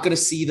 I'm not going to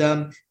see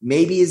them.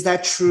 Maybe is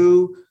that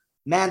true?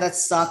 Man, that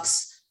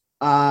sucks.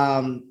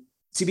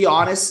 To be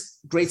honest,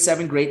 grade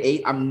 7, grade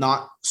 8, I'm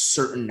not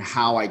certain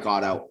how I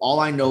got out. All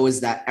I know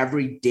is that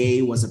every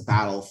day was a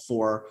battle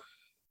for,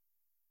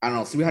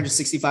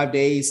 365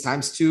 days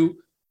times 2.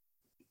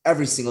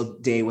 Every single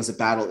day was a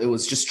battle. It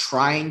was just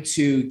trying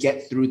to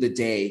get through the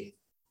day.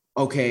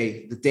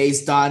 Okay, the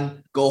day's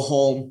done. Go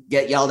home,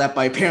 get yelled at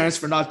by parents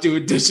for not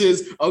doing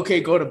dishes.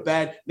 Okay, go to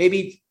bed.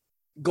 Maybe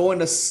going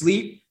to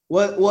sleep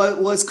what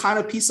was kind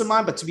of peace of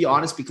mind. But to be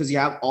honest, because you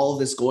have all of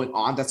this going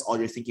on, that's all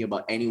you're thinking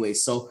about anyway.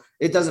 So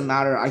it doesn't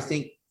matter. I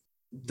think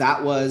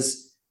that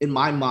was, in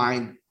my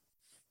mind,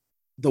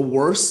 the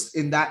worst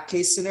in that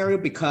case scenario,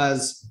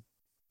 because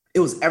it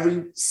was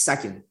every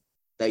second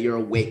that you're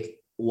awake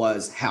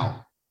was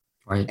hell.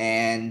 Right.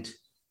 And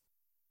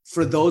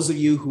for those of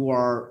you who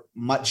are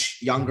much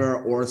younger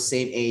or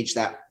same age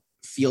that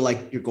feel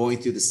like you're going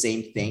through the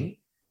same thing,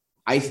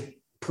 I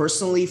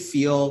personally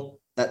feel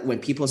that when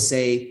people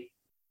say,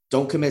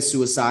 don't commit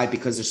suicide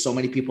because there's so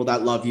many people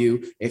that love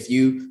you. If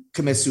you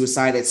commit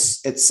suicide,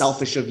 it's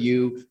selfish of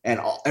you and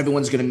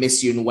everyone's going to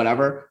miss you and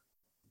whatever.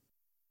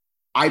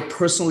 I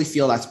personally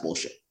feel that's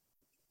bullshit.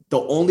 The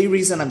only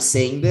reason I'm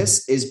saying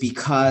this is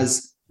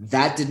because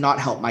that did not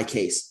help my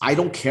case. I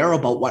don't care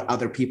about what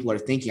other people are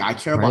thinking. I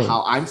care about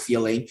how I'm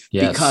feeling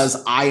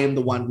because I am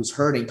the one who's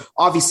hurting.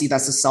 Obviously,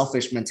 that's a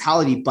selfish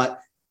mentality, but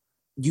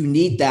you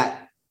need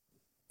that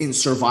in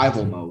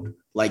survival mode.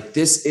 Like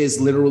this is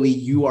literally,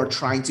 you are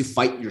trying to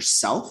fight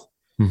yourself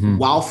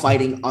while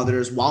fighting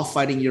others, while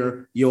fighting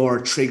your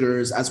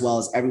triggers, as well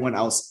as everyone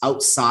else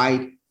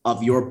outside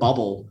of your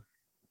bubble,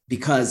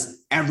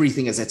 because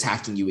everything is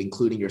attacking you,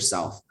 including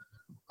yourself.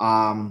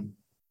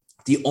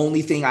 The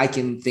only thing I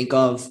can think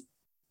of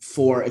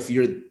for if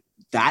you're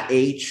that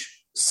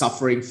age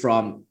suffering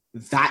from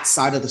that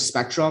side of the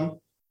spectrum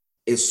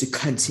is to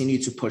continue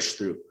to push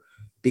through.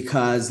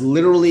 Because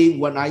literally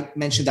when I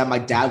mentioned that my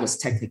dad was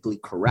technically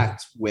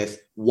correct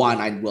with 1,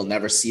 I will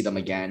never see them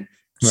again.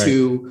 Right.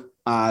 2,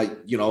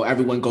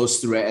 everyone goes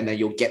through it and then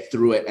you'll get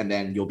through it and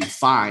then you'll be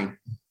fine.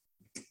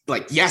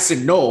 Like, yes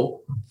and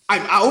no.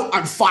 I'm out,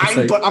 I'm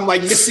fine, but I'm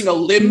like missing a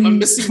limb. I'm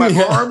missing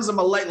my arms. I'm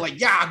like,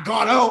 yeah, I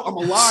got out. I'm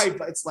alive.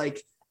 But it's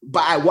like,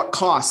 but at what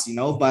cost,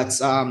 But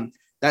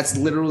that's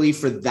literally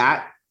for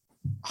that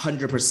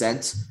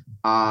 100%.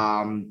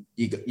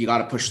 You got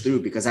to push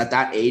through, because at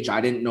that age,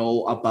 I didn't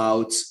know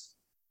about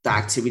the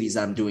activities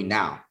that I'm doing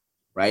now,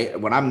 right?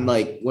 When I'm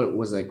like, what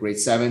was that? Grade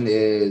 7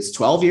 is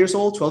 12 years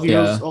old,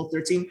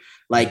 13,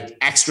 like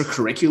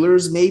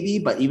extracurriculars maybe,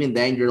 but even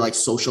then you're like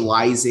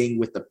socializing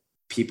with the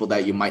people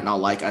that you might not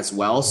like as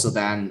well. So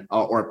then,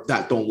 or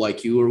that don't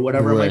like you or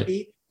whatever it might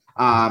be.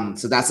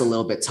 So that's a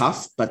little bit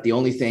tough, but the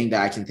only thing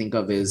that I can think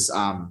of is,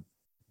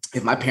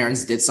 if my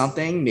parents did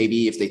something,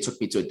 maybe if they took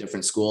me to a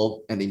different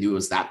school and they knew it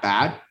was that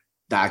bad,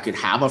 that I could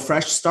have a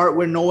fresh start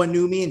where no one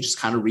knew me and just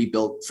kind of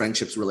rebuild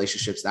friendships,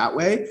 relationships that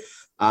way.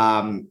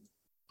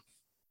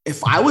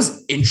 If I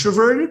was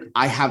introverted,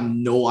 I have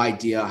no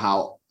idea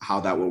how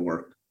that would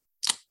work.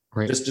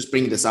 Right. Just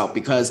bringing this out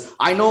because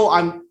I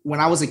know when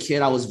I was a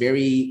kid, I was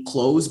very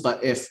close,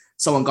 but if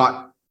someone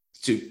got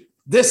to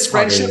this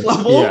friendship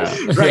level,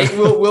 right,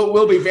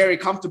 we'll be very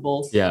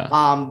comfortable. Yeah.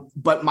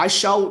 But my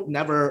shell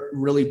never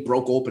really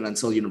broke open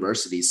until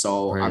university.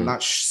 So I'm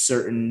not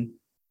certain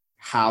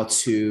how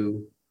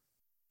to,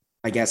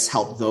 I guess,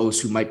 help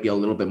those who might be a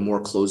little bit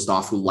more closed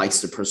off, who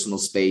likes their personal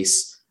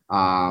space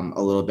a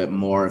little bit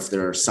more if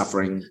they're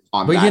suffering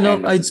on that end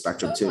of the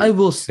spectrum too. I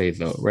will say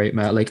though, right,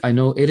 Matt, like I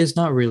know it is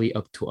not really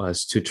up to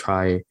us to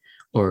try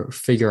or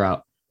figure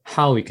out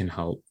how we can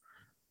help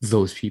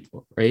those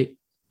people, right?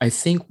 I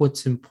think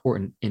what's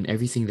important in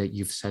everything that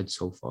you've said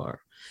so far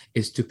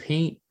is to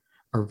paint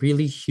a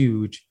really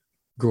huge,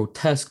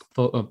 grotesque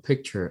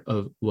picture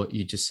of what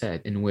you just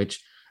said, in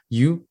which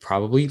you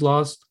probably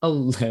lost a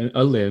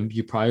limb,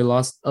 you probably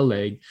lost a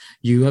leg.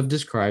 You have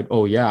described,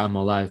 oh yeah, I'm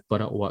alive,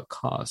 but at what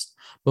cost?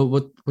 But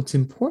what's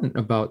important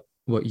about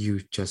what you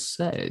just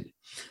said,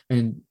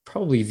 and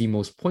probably the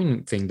most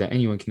poignant thing that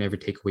anyone can ever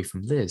take away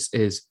from this,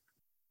 is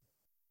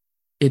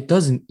it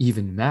doesn't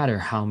even matter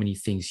how many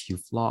things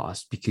you've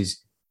lost,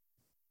 because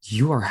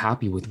you are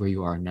happy with where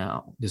you are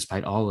now,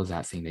 despite all of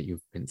that thing that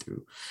you've been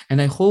through. And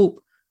I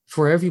hope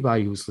for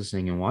everybody who's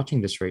listening and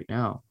watching this right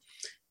now,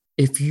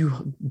 if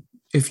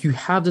you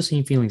have the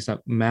same feelings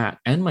that Matt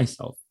and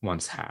myself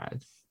once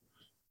had,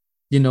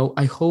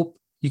 I hope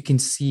you can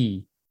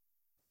see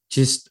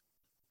just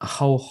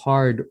how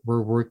hard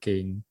we're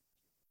working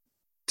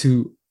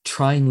to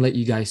try and let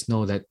you guys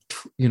know that,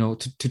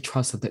 to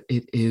trust that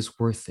it is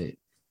worth it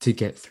to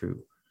get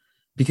through.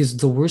 Because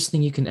the worst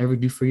thing you can ever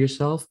do for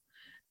yourself,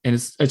 and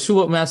it's true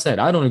what Matt said,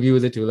 I don't agree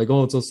with it too. Like,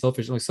 oh, it's so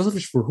selfish. Like, so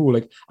selfish for who?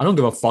 Like, I don't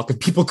give a fuck if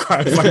people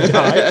cry if I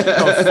die.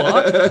 No,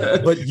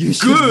 fuck. But you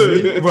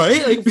should,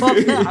 right? Like, fuck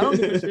that. I don't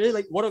give a shit.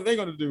 Like, what are they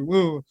gonna do?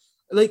 Woo.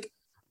 Like,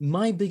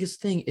 my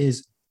biggest thing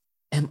is,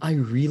 am I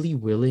really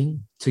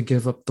willing to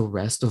give up the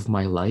rest of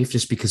my life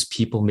just because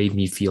people made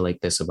me feel like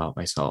this about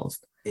myself?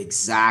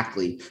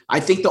 Exactly. I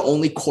think the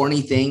only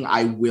corny thing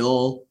I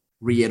will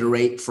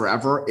reiterate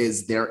forever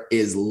is there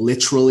is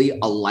literally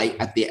a light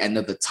at the end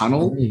of the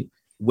tunnel. Right.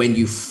 When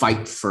you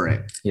fight for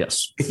it.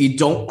 Yes. If you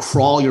don't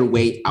crawl your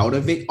way out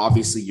of it,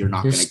 obviously you're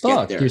not going to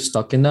get there. You're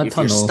stuck in that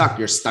tunnel.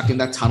 You're stuck in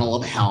that tunnel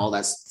of hell.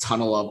 That's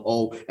tunnel of,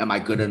 oh, am I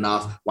good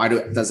enough? Why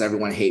does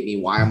everyone hate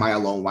me? Why am I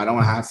alone? Why don't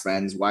I have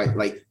friends? Why,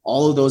 like,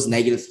 all of those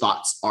negative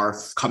thoughts are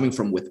coming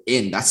from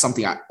within. That's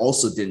something I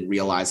also didn't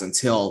realize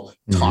until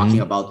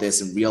talking about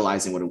this and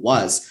realizing what it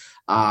was.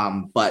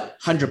 But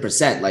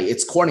 100%, like,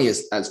 it's corny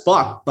as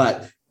fuck,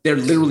 but there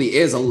literally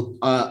is a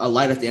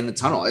light at the end of the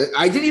tunnel.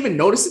 I didn't even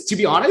notice it, to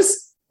be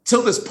honest,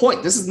 till this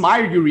point. This is my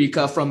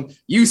eureka from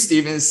you,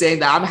 Steven, saying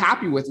that I'm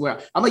happy with where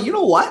I'm like, you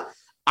know what?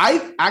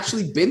 I've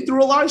actually been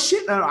through a lot of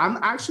shit and I'm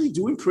actually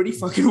doing pretty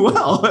fucking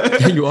well.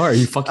 Yeah, you are.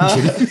 You fucking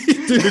kidding me?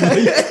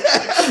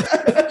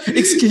 Dude,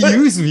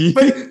 excuse me.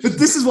 But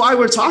this is why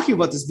we're talking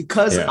about this,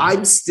 because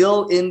I'm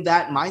still in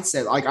that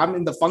mindset. Like, I'm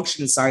in the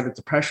functioning side of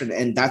depression,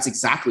 and that's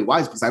exactly why.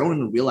 It's because I don't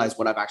even realize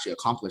what I've actually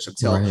accomplished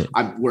until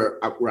we're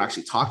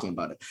actually talking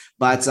about it.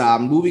 But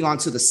moving on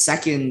to the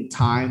second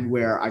time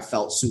where I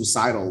felt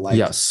suicidal, like,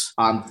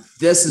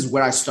 this is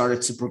where I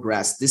started to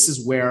progress. This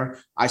is where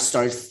I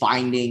started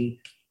finding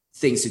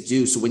things to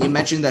do. So when you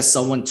mentioned that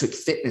someone took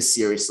fitness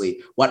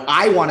seriously, what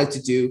I wanted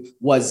to do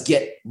was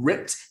get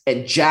ripped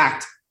and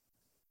jacked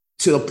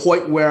to the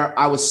point where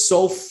I was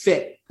so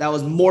fit that I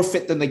was more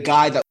fit than the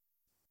guy that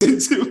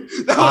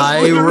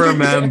I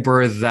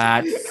remember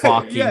that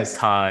fucking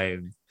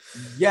time.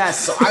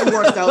 Yes. So I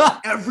worked out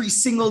every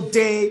single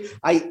day.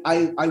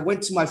 I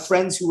went to my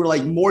friends who were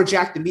like more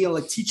jacked than me and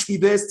like, teach me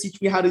this,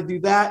 teach me how to do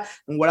that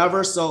and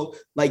whatever. So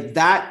like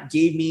that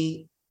gave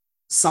me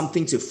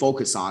something to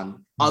focus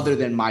on other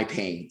than my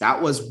pain.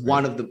 That was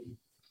one of the,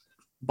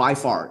 by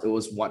far, it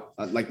was what,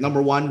 like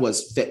number one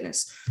was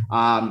fitness.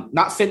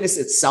 Not fitness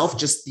itself,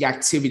 just the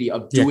activity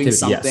of doing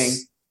something,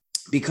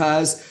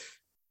 because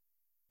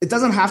it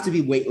doesn't have to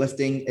be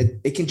weightlifting.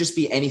 It can just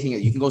be anything.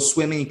 You can go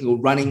swimming, you can go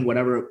running,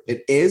 whatever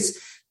it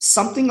is.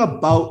 Something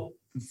about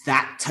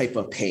that type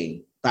of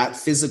pain, that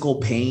physical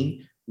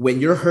pain,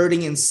 when you're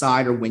hurting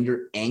inside or when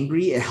you're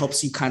angry, it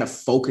helps you kind of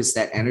focus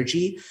that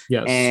energy.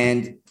 Yes.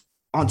 And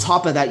on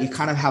top of that, you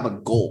kind of have a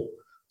goal.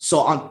 So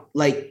on,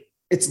 like,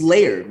 it's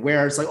layered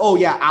where it's like, oh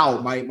yeah,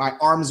 ow, my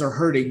arms are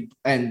hurting,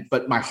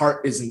 but my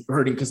heart isn't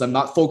hurting because I'm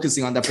not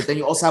focusing on that. But then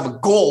you also have a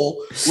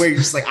goal where you're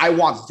just like, I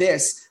want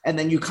this. And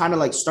then you kind of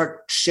like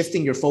start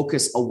shifting your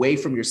focus away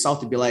from yourself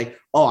to be like,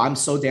 oh, I'm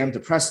so damn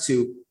depressed,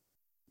 to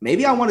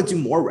maybe I want to do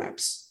more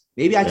reps.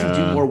 Maybe I can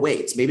do more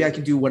weights. Maybe I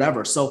can do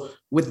whatever. So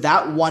with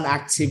that one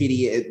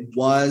activity, it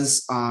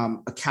was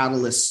a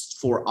catalyst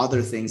for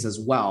other things as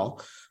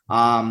well.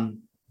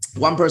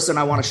 One person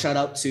I want to shout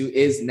out to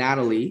is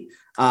Natalie.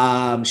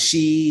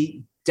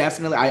 She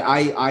definitely,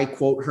 I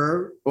quote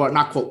her, or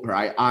not quote her,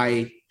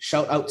 I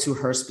shout out to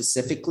her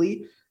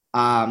specifically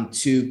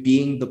to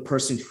being the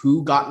person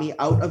who got me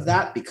out of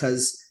that,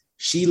 because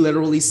she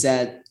literally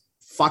said,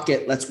 fuck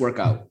it, let's work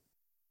out.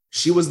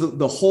 She was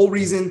the whole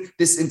reason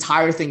this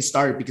entire thing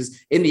started, because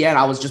in the end,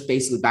 I was just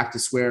basically back to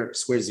square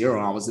zero.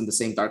 And I was in the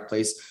same dark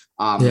place.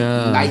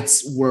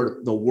 Nights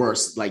were the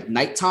worst. Like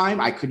nighttime,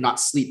 I could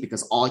not sleep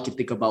because all I could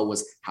think about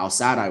was how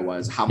sad I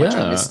was, how much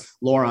I miss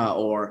Laura,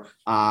 or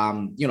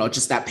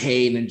just that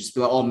pain, and just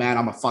be like, oh man,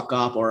 I'm a fuck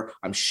up, or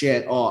I'm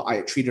shit. Oh, I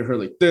treated her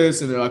like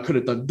this, and then I could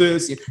have done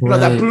this. You know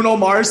that Bruno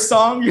Mars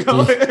song, you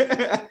know?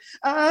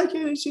 I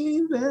can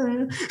achieve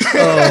better.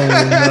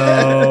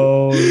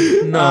 Oh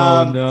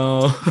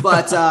no.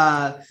 But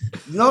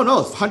no,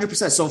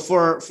 100%. So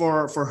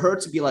for her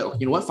to be like, oh,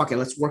 you know what, fuck it,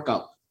 let's work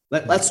out.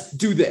 Let's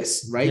do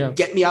this, right? Yeah.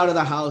 Get me out of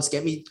the house.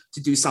 Get me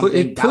to do something.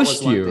 It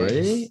pushed you,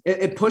 right?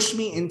 It pushed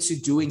me into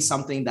doing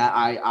something that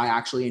I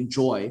actually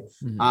enjoy.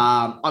 Mm-hmm.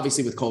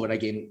 Obviously, with COVID, I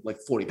gained like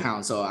 40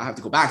 pounds, so I have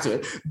to go back to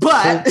it.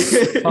 But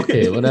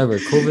okay, whatever.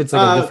 COVID's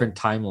like a different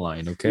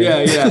timeline, okay?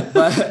 Yeah.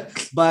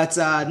 But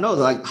no,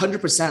 like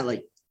 100%.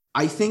 Like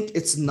I think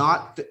it's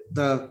not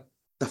the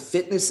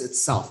fitness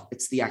itself;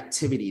 it's the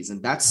activities,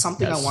 and that's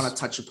something I want to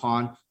touch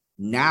upon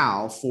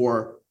now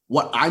for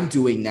what I'm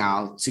doing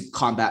now to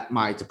combat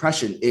my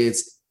depression.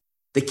 Is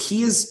the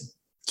key is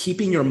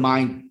keeping your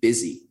mind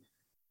busy.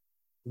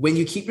 When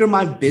you keep your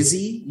mind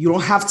busy, you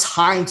don't have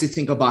time to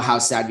think about how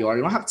sad you are.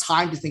 You don't have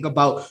time to think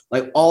about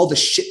like all the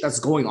shit that's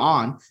going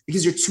on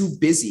because you're too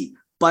busy.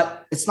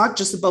 But it's not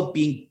just about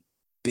being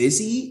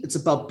busy. It's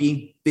about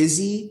being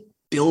busy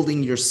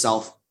building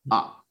yourself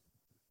up.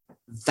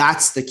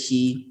 That's the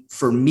key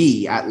for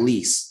me, at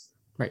least,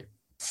 right,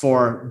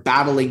 for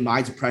battling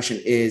my depression.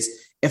 Is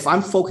if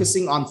I'm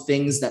focusing on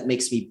things that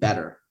makes me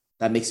better,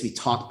 that makes me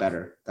talk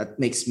better, that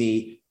makes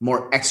me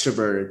more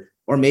extroverted,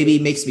 or maybe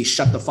makes me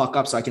shut the fuck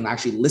up so I can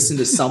actually listen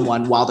to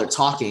someone while they're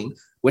talking,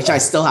 which I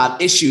still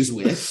have issues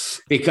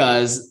with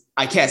because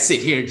I can't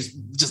sit here and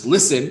just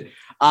listen.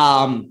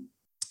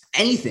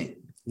 Anything.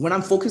 When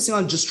I'm focusing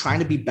on just trying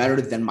to be better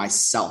than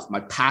myself,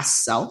 my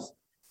past self,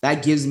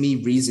 that gives me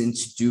reason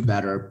to do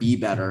better, be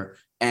better,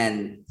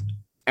 and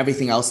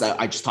everything else that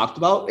I just talked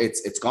about,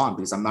 it's gone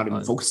because I'm not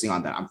even focusing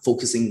on that. I'm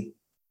focusing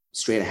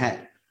straight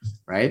ahead,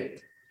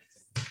 right?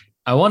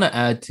 I want to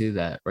add to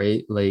that,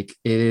 right? Like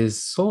it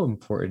is so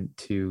important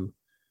to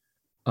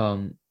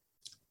kind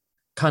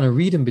of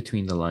read in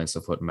between the lines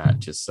of what Matt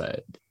just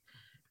said,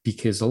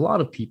 because a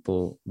lot of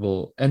people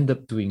will end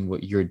up doing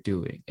what you're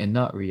doing and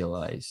not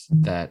realize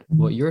that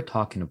what you're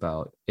talking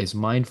about is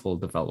mindful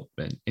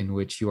development, in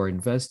which you are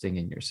investing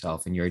in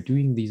yourself and you're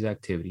doing these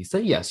activities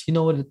that, yes, you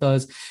know what it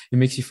does? It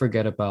makes you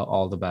forget about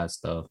all the bad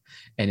stuff.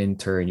 And in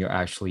turn, you're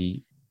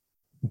actually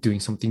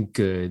doing something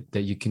good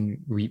that you can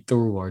reap the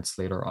rewards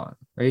later on,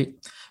 right?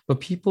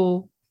 But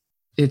people,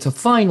 it's a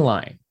fine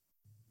line.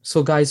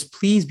 So guys,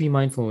 please be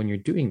mindful when you're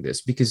doing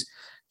this, because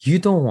you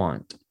don't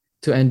want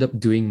to end up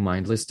doing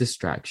mindless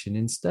distraction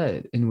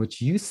instead, in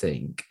which you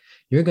think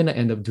you're going to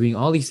end up doing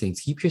all these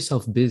things, keep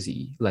yourself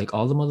busy like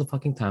all the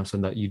motherfucking time so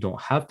that you don't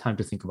have time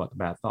to think about the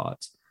bad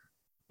thoughts,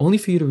 only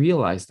for you to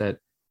realize that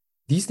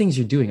these things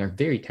you're doing are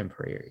very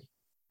temporary.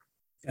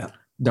 Yeah.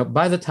 That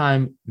by the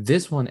time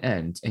this one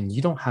ends and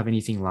you don't have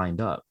anything lined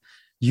up,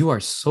 you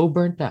are so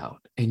burnt out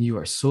and you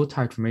are so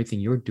tired from everything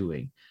you're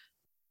doing,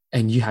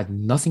 and you had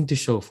nothing to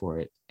show for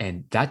it.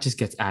 And that just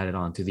gets added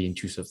on to the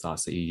intrusive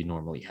thoughts that you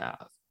normally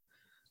have.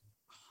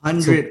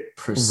 100%.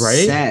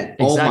 Right?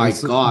 Oh exactly. my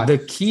So God. the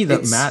key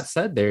that Matt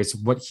said there is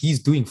what he's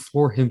doing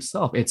for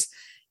himself.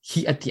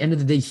 He, at the end of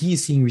the day,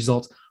 he's seeing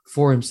results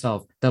for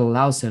himself that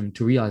allows him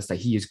to realize that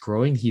he is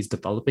growing, he's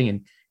developing,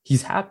 and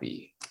he's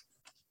happy.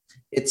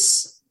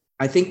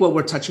 I think what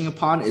we're touching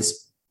upon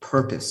is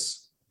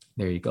purpose.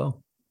 There you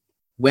go.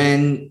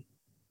 When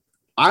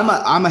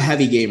I'm a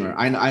heavy gamer,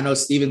 I know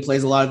Steven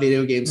plays a lot of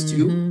video games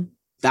too. Mm-hmm.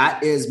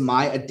 That is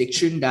my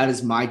addiction. That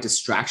is my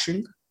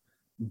distraction.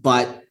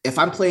 But if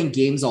I'm playing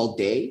games all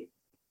day,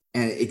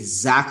 and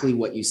exactly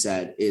what you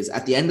said is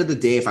at the end of the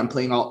day, if I'm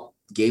playing all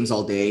games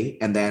all day,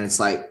 and then it's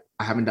like,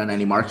 I haven't done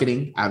any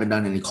marketing, I haven't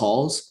done any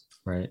calls.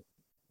 Right.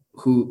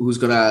 Who's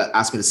gonna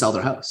ask me to sell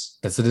their house?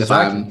 That's a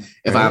distraction.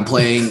 If I'm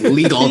playing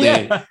League all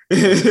day,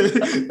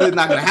 it's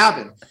not gonna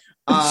happen.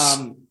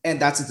 And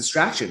that's a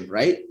distraction,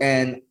 right?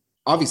 And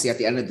obviously, at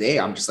the end of the day,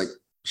 I'm just like,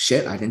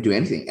 shit, I didn't do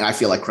anything, and I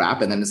feel like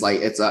crap. And then it's like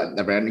it's a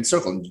never-ending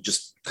circle, and you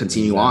just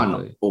continue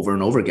on over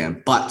and over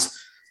again. But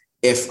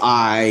if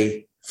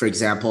I, for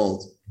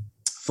example,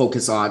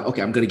 focus on,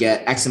 okay, I'm gonna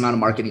get X amount of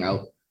marketing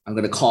out, I'm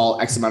gonna call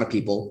X amount of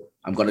people,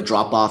 I'm gonna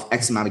drop off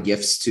X amount of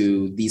gifts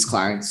to these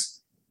clients.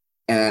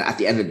 And at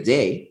the end of the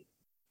day,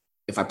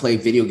 if I play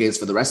video games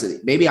for the rest of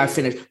it, maybe I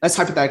finish, let's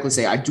hypothetically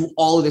say I do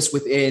all of this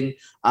within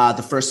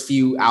the first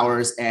few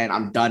hours and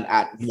I'm done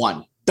at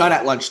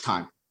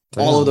lunchtime.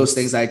 Damn. All of those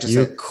things that I just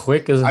said.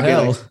 Quick as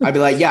hell. I'd be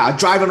like, yeah, I'm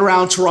driving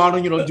around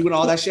Toronto, doing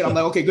all that shit. I'm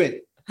like, okay,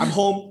 good. I'm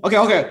home.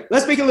 Okay.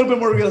 Let's make it a little bit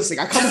more realistic.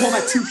 I come home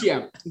at 2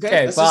 p.m.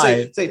 Okay, let's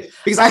just say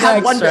because I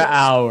had one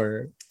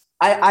hour.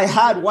 I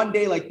had one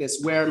day like this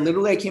where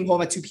literally I came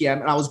home at 2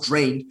 p.m. and I was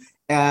drained.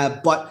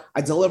 But I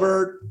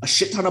delivered a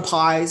shit ton of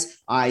pies.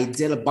 I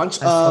did a bunch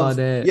saw of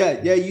that.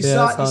 you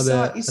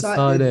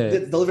saw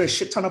it. Delivered a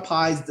shit ton of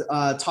pies.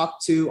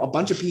 Talked to a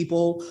bunch of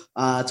people.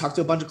 Talked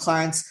to a bunch of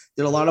clients.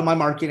 Did a lot of my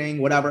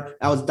marketing, whatever.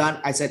 I was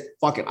done. I said,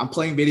 "Fuck it, I'm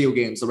playing video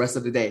games the rest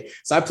of the day."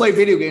 So I played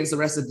video games the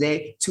rest of the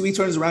day. Tui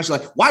turns around. She's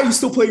like, "Why are you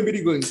still playing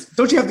video games?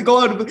 Don't you have to go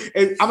out?"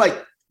 And I'm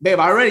like, "Babe,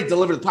 I already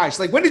delivered the pie." She's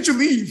like, "When did you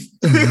leave?"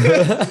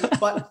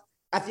 But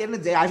at the end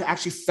of the day, I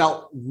actually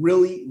felt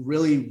really,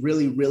 really,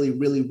 really, really,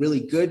 really,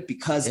 really good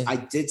because I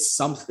did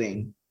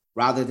something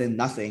rather than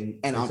nothing.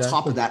 And on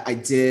top of that, I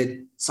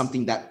did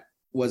something that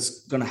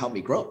was going to help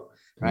me grow.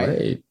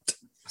 Right.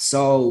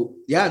 So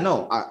yeah,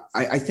 no,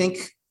 I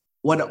think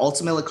what it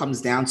ultimately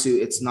comes down to,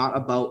 it's not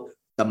about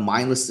the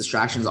mindless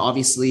distractions.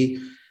 Obviously,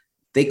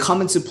 they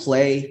come into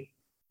play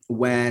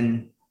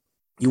when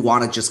you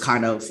want to just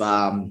kind of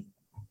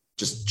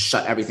just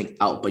shut everything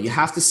out, but you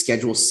have to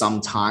schedule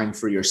some time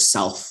for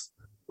yourself.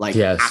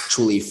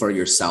 Actually for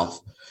yourself.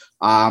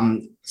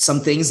 Some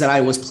things that I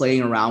was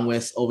playing around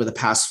with over the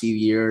past few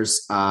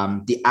years,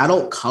 the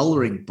adult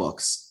coloring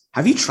books.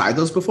 Have you tried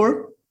those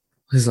before?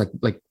 It's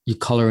like you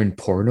color in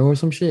porno or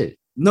some shit.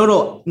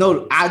 No.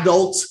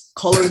 Adult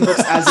coloring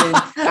books, as in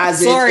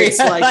sorry, it's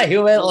like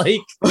you went like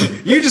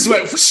you just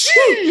went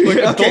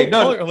okay,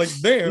 no, like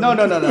damn.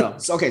 No.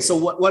 So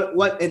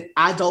what an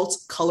adult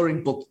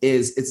coloring book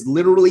is? It's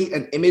literally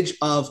an image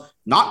of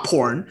not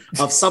porn,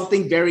 of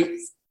something very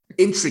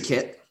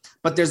intricate.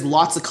 But there's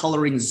lots of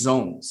coloring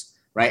zones,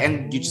 right?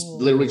 And you just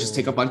literally just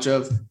take a bunch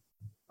of...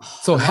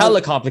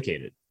 hella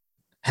complicated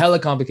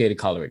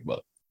coloring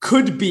book.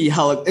 Could be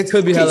hella...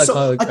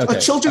 A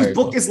children's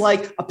book is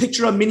like a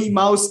picture of Minnie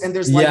Mouse and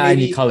there's like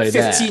maybe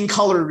 15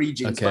 color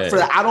regions. Okay. But for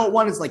the adult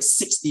one, it's like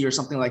 60 or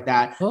something like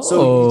that.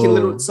 So you can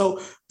literally... So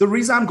the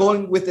reason I'm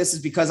going with this is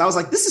because I was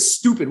like, this is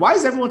stupid. Why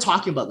is everyone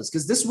talking about this?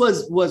 Because this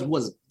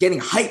was getting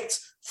hyped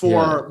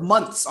for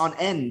months on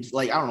end,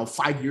 like, I don't know,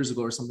 5 years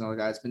ago or something like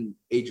that. It's been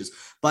ages.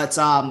 But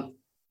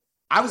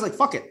I was like,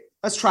 fuck it,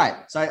 let's try it.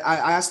 So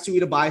I asked Tui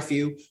to buy a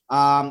few.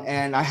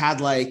 And I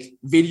had like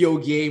video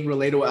game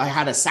related. I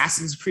had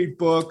Assassin's Creed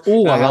book.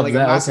 Oh, I love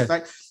that. Mass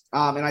Effect.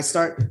 And I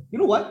start, you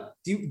know what?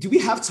 Do we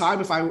have time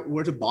if I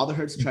were to bother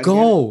her to try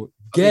to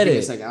get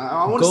it?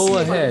 Go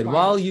ahead.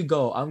 While you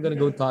go, I'm going to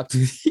go talk to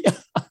you.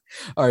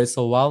 All right.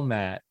 So while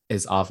Matt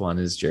is off on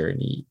his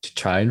journey to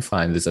try and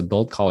find this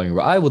adult coloring,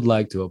 I would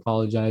like to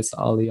apologize to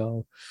all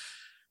y'all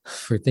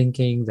for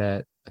thinking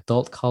that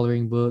adult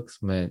coloring books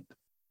meant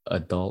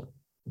adult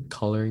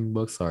coloring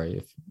books. Sorry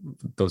if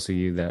those of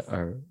you that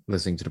are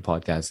listening to the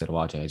podcast that are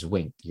watching, I just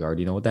winked. You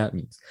already know what that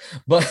means.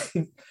 But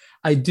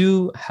I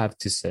do have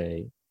to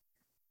say,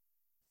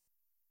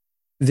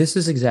 this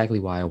is exactly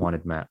why I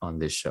wanted Matt on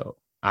this show.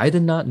 I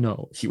did not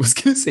know he was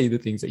going to say the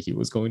things that he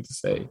was going to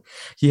say.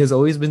 He has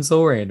always been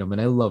so random,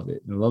 and I love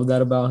it. I love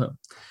that about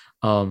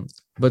him.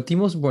 But the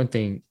most important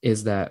thing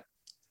is that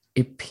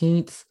it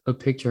paints a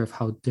picture of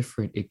how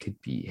different it could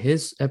be.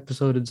 His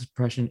episode of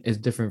depression is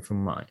different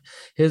from mine.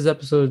 His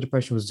episode of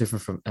depression was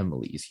different from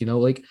Emily's,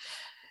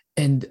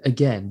 and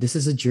again, this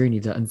is a journey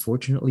that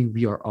unfortunately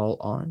we are all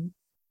on.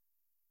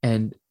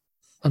 And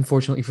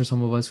unfortunately for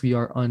some of us, we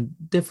are on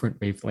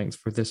different wavelengths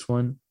for this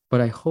one.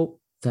 But I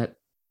hope that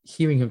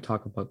hearing him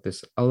talk about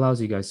this allows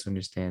you guys to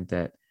understand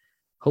that,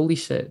 holy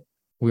shit,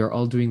 we are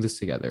all doing this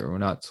together. We're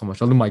not so much,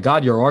 oh my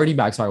God, you're already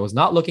back. Sorry, I was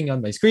not looking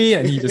on my screen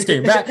and he just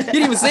came back. He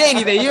didn't even say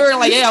anything. You were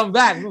like, hey, I'm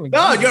back. No,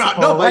 you're not.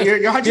 No, but you're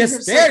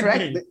 100%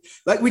 correct.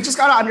 Like, we just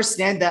got to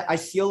understand that I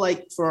feel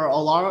like for a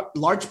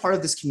large part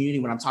of this community,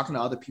 when I'm talking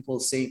to other people,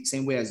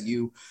 same way as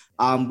you,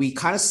 we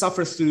kind of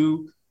suffer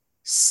through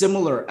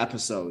similar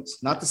episodes,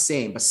 not the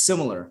same, but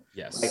similar.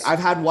 Yes. Like, I've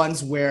had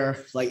ones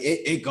where like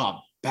it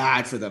got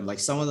bad for them. Like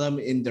some of them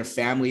in their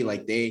family,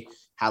 like they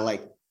had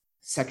like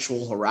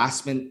sexual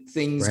harassment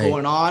things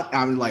going on.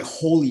 I'm like,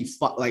 holy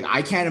fuck, like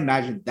I can't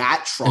imagine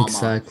that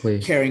trauma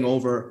carrying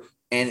over.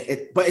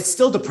 But it's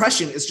still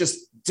depression. It's just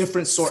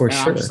different sort. For and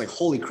sure. I'm just like,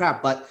 holy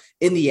crap. But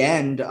in the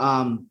end,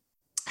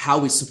 how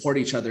we support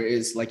each other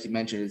is, like you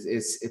mentioned,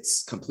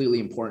 it's completely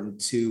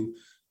important to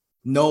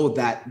know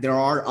that there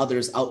are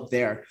others out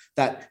there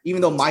that,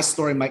 even though my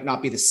story might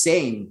not be the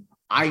same,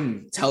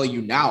 I'm telling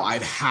you now,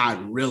 I've had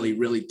really,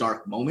 really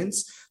dark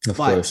moments,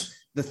 but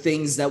the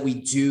things that we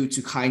do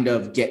to kind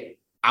of get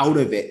out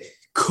of it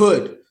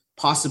could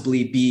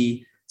possibly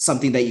be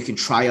something that you can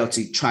try out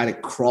to try to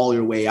crawl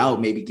your way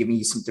out, maybe giving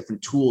you some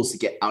different tools to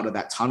get out of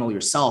that tunnel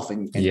yourself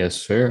and yes,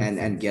 sir.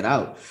 And get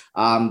out.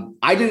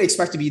 I didn't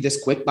expect to be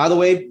this quick, by the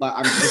way, but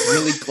I'm just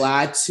really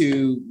glad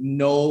to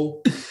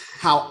know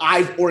how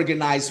I've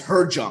organized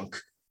her junk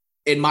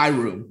in my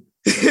room.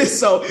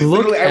 So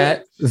look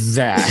at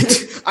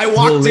that. I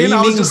walked in,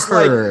 I was just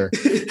like,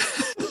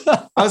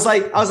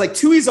 I was like,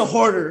 Tui's a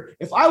hoarder.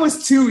 If I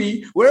was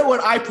Tui, where would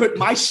I put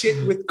my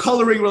shit with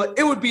coloring?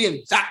 It would be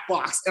in that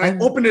box. And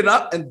I opened it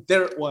up and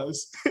there it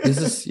was. This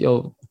is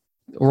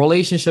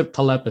relationship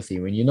telepathy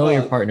when you know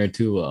your partner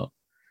too well.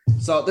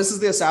 So this is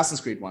the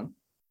Assassin's Creed one.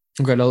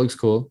 Okay, that looks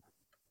cool.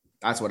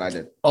 That's what I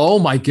did. Oh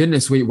my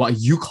goodness. Wait, what?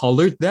 You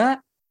colored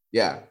that?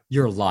 Yeah.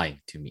 You're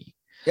lying to me.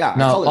 Yeah, I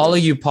Now, colored all of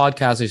this. you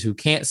podcasters who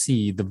can't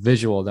see the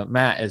visual that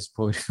Matt is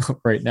putting up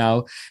right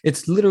now,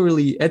 it's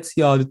literally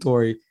Etsy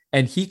Auditory,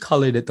 and he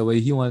colored it the way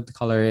he wanted to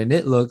color it, and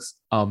it looks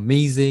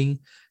amazing.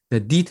 The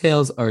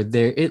details are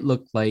there. It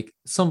looked like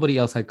somebody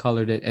else had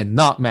colored it and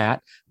not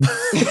Matt.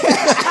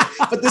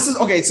 But this is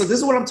okay. So this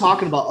is what I'm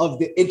talking about of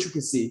the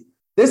intricacy.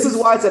 This is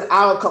why it's an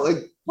hour color.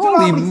 Like, you know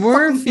Holy how many fucking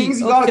Murphy. things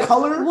you gotta Okay,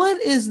 color? what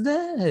is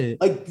that?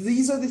 Like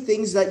these are the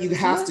things that you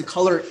have to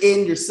color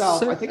in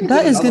yourself. Sir, I think I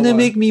that did is another going to one.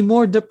 make me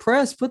more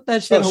depressed. Put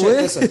that shit Oh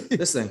away. shit!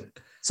 This thing.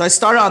 So I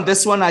started on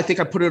this one. I think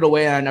I put it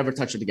away and I never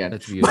touched it again.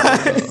 That's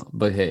beautiful.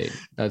 But hey,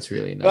 that's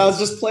really nice. But I was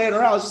just playing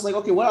around. I was just like,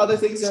 okay, what other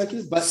things I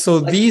can? But so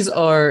like, these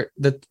are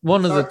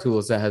one of the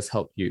tools that has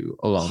helped you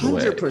along the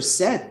way.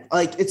 100%.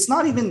 Like it's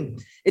not even.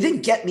 It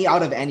didn't get me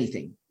out of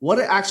anything. What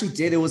it actually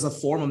did, it was a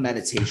form of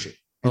meditation,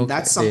 and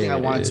that's something I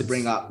wanted to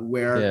bring up.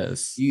 Where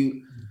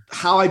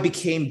how I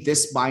became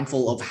this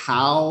mindful of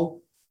how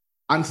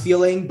I'm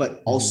feeling,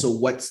 but also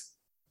what's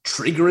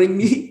triggering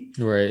me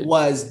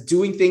was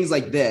doing things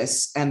like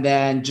this, and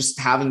then just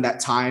having that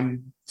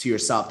time to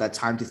yourself, that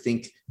time to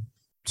think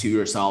to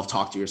yourself,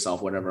 talk to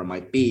yourself, whatever it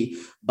might be.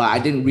 But I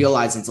didn't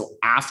realize until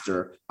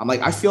after. I'm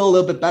like, I feel a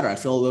little bit better. I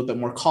feel a little bit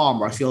more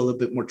calm, or I feel a little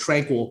bit more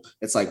tranquil.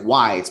 It's like,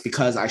 why? It's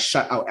because I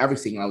shut out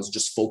everything and I was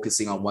just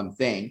focusing on one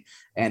thing,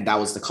 and that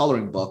was the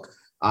coloring book.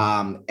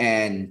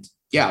 And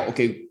yeah,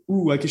 okay,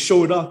 I can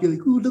show it off. Be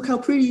like, look how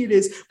pretty it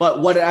is.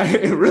 But what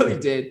it really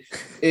did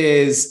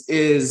is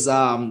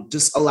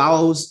just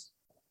allows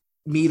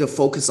me to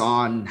focus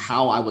on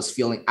how I was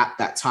feeling at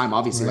that time.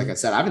 Obviously, like I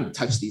said, I haven't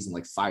touched these in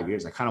like 5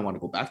 years. I kind of want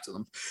to go back to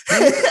them.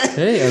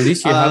 Hey, at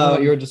least you have them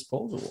at your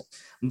disposal.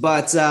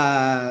 But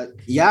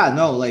yeah,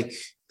 no, like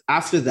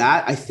after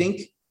that, I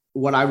think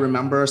what I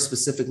remember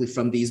specifically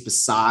from these,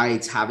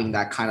 besides having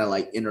that kind of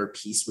like inner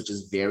peace, which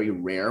is very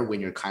rare when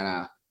you're kind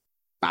of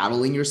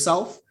battling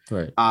yourself,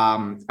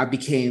 I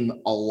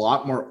became a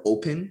lot more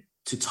open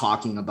to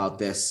talking about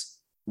this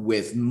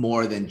with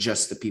more than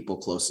just the people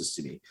closest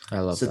to me. I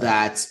love so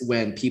that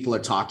when people are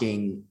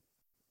talking,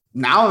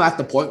 now I'm at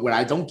the point where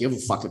I don't give a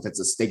fuck if it's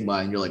a stigma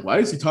and you're like, why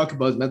is he talking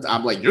about mental?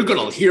 I'm like, you're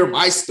gonna hear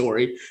my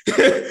story.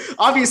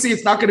 Obviously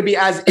it's not going to be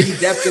as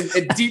in-depth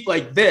and deep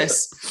like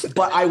this,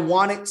 but I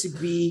want it to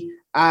be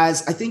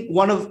as, I think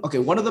one of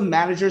the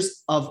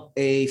managers of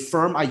a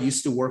firm I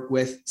used to work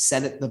with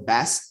said it the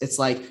best. It's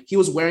like he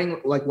was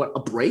wearing like a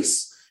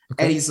brace,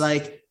 and he's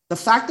like, the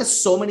fact that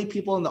so many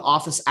people in the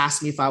office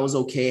asked me if I was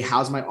okay,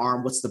 how's my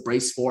arm, what's the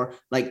brace for,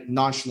 like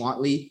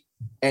nonchalantly,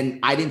 and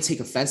I didn't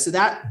take offense to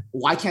that.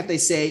 Why can't they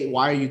say,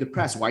 why are you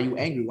depressed? Why are you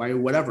angry? Why are you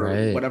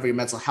whatever your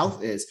mental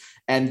health is?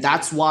 And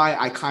that's why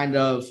I kind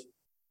of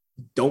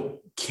don't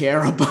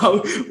care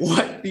about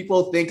what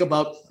people think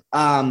about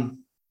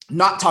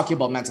not talking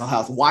about mental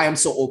health, why I'm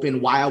so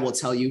open, why I will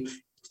tell you,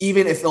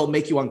 even if it'll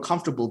make you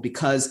uncomfortable,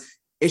 because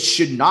it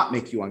should not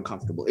make you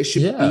uncomfortable. It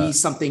should be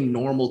something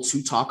normal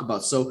to talk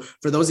about. So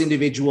for those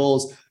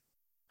individuals,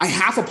 I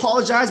half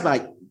apologize,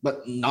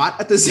 but not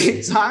at the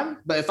same time.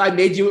 But if I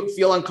made you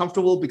feel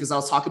uncomfortable because I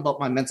was talking about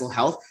my mental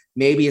health,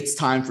 maybe it's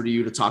time for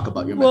you to talk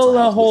about your mental health.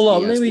 Well,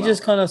 hold on. Let me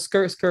just kind of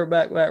skirt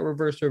back,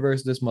 reverse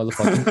this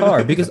motherfucking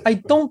car, because I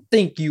don't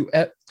think you...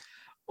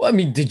 I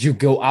mean, did you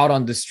go out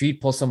on the street,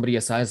 pull somebody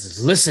aside and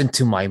say, listen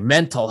to my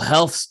mental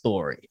health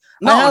story?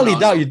 I highly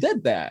doubt you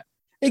did that.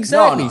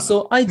 Exactly.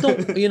 So I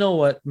don't, you know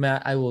what,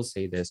 Matt, I will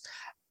say this.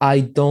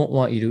 I don't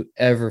want you to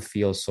ever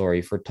feel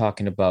sorry for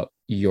talking about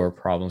your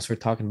problems, for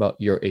talking about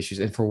your issues,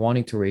 and for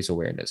wanting to raise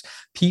awareness.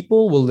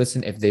 People will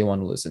listen if they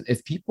want to listen.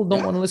 If people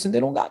don't want to listen, they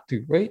don't got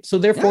to, right? So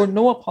therefore,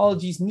 no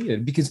apologies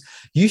needed, because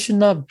you should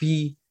not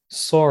be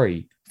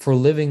sorry for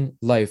living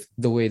life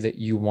the way that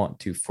you want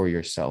to for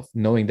yourself,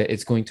 knowing that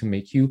it's going to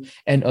make you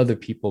and other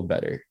people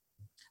better.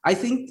 I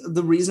think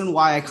the reason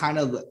why I kind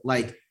of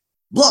like,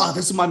 blah,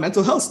 this is my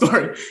mental health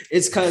story,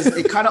 is because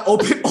it kind of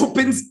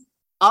opens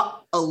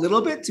up a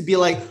little bit to be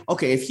like,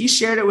 okay, if he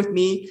shared it with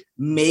me,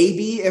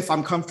 maybe if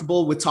I'm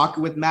comfortable with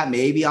talking with Matt,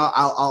 maybe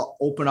I'll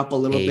open up a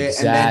little bit,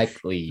 and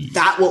then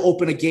that will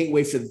open a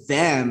gateway for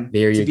them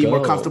to be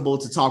more comfortable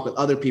to talk with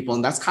other people.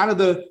 And that's kind of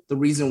the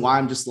reason why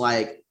I'm just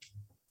like,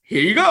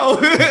 here you go.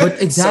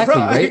 But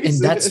exactly, right? And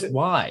that's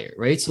why,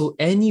 right? So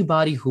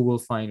anybody who will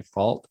find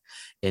fault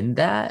in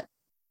that,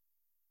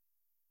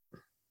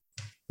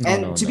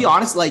 to be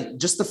honest, like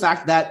just the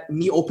fact that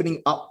me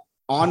opening up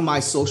on my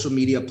social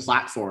media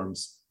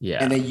platforms,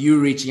 and then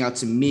you reaching out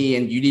to me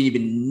and you didn't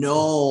even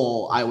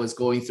know I was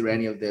going through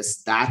any of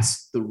this,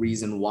 that's the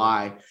reason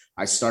why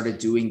I started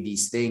doing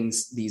these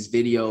things, these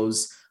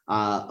videos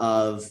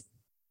of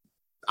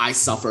I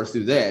suffer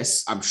through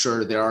this. I'm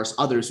sure there are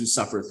others who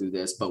suffer through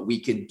this, but we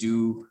can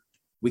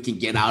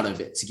get out of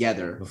it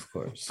together. Of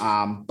course.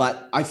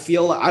 But I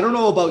feel, I don't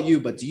know about you,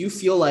 but do you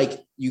feel like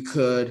you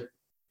could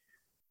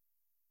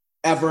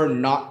ever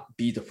not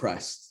be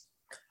depressed?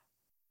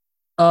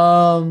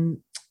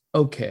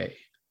 Okay.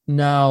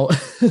 Now,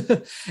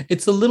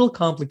 it's a little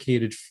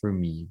complicated for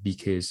me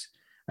because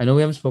I know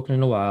we haven't spoken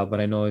in a while, but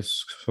I know I've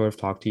sort of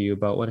talked to you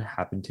about what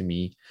happened to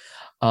me.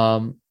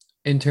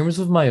 In terms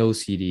of my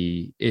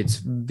OCD, it's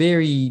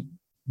very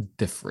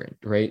different,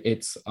 right?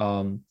 It's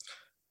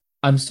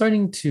I'm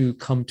starting to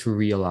come to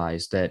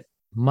realize that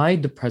my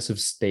depressive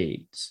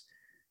states,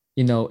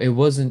 it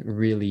wasn't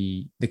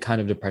really the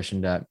kind of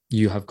depression that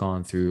you have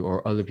gone through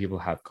or other people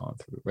have gone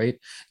through, right?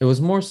 It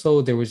was more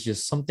so there was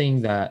just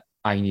something that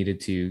I needed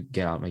to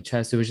get out my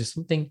chest. It was just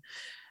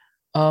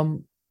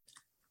um,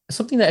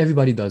 something that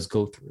everybody does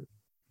go through,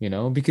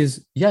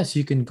 because yes,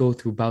 you can go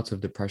through bouts of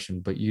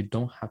depression, but you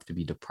don't have to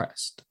be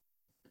depressed,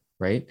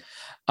 right?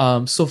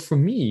 So for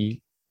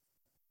me,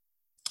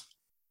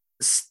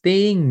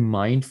 staying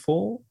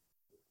mindful,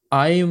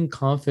 I am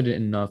confident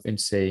enough in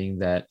saying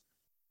that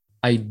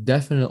I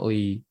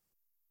definitely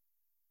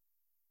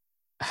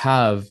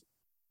have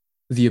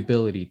the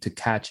ability to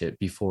catch it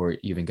before it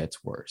even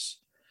gets worse.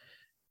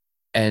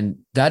 And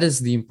that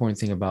is the important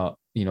thing about,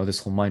 this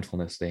whole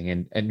mindfulness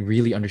thing and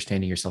really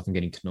understanding yourself and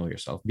getting to know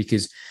yourself.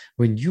 Because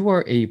when you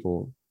are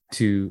able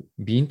to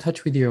be in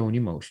touch with your own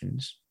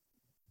emotions,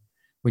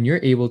 when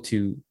you're able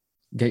to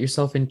get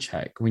yourself in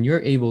check, when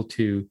you're able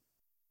to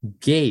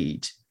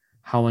gauge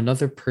how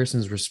another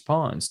person's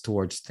response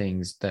towards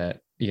things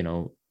that,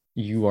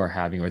 you are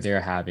having or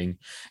they're having,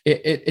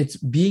 it's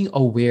being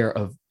aware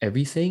of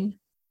everything.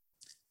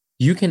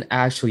 You can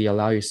actually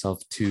allow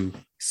yourself to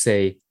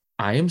say,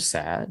 I am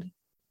sad.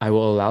 I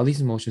will allow these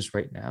emotions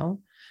right now,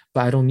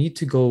 but I don't need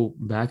to go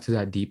back to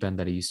that deep end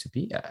that I used to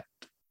be at.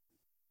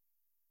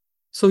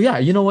 So yeah,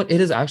 you know what?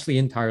 It is actually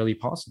entirely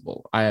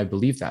possible. I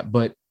believe that,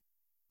 but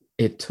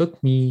it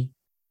took me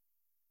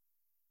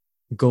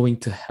going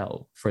to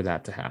hell for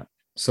that to happen.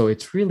 So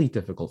it's really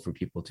difficult for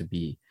people to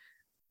be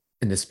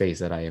in the space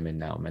that I am in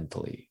now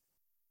mentally.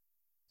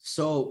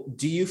 So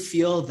do you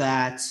feel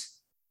that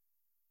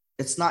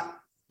it's not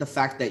the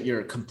fact that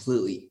you're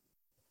completely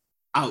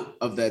out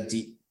of the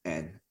deep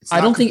end?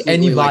 I don't think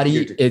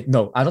anybody,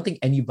 I don't think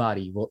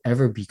anybody will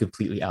ever be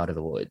completely out of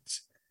the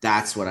woods.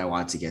 That's what I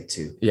want to get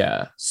to.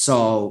 Yeah.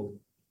 So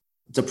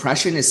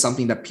depression is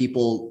something that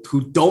people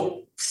who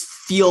don't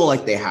feel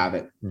like they have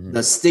it,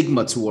 the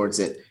stigma towards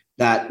it,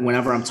 that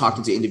whenever I'm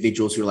talking to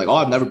individuals who are like, oh,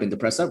 I've never been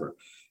depressed ever.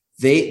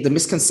 The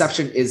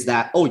misconception is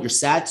that, oh, you're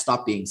sad,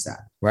 stop being sad.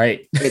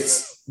 Right.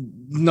 It's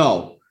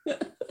no.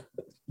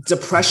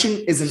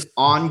 Depression is an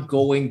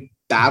ongoing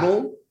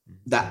battle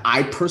that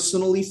I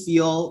personally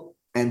feel,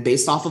 and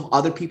based off of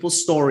other people's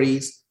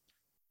stories,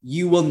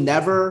 you will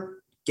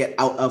never get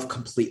out of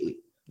completely.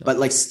 No. But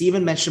like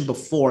Steven mentioned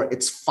before,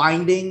 it's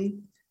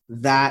finding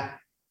that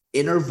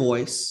inner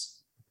voice,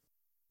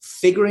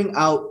 figuring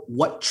out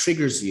what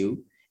triggers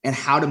you and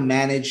how to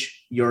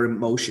manage your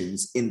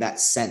emotions in that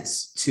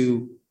sense,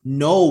 to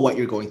know what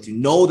you're going through,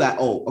 know that,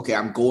 oh, okay,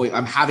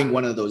 I'm having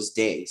one of those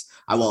days.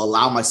 I will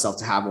allow myself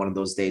to have one of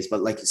those days.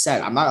 But like you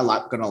said, I'm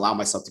not going to allow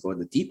myself to go in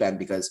the deep end,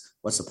 because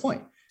what's the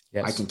point?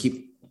 Yes. I can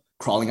keep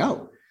crawling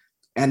out.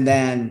 And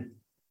then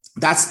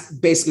that's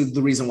basically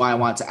the reason why I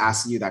wanted to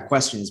ask you that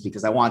question, is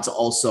because I want to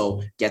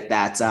also get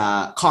that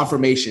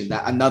confirmation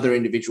that another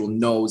individual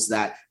knows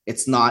that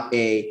it's not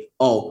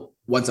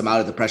once I'm out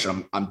of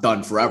depression, I'm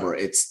done forever.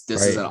 This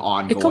is an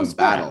ongoing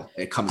battle.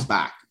 It comes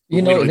back.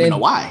 We don't even know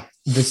why.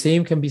 The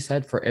same can be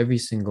said for every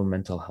single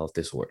mental health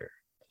disorder.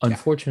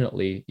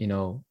 Unfortunately,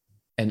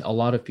 and a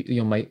lot of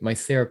people, my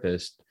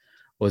therapist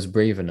was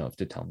brave enough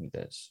to tell me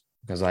this,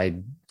 because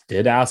I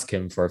did ask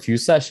him for a few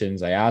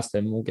sessions. I asked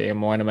him, okay,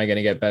 when am I going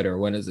to get better?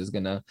 When is this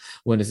going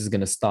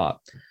to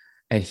stop?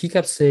 And he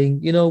kept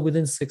saying,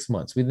 within 6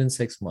 months, within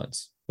 6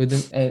 months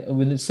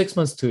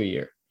to a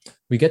year.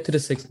 We get to the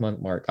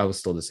 6-month mark, I was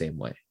still the same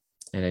way.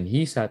 And then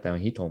he sat down,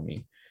 he told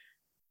me,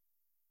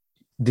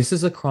 this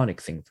is a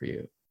chronic thing for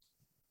you.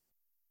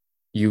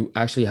 You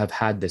actually have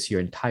had this your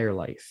entire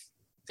life,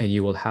 and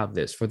you will have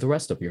this for the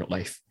rest of your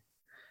life.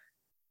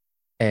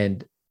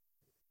 And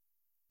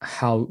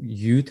how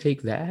you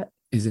take that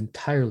is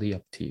entirely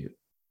up to you.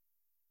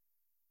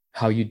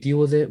 How you deal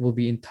with it will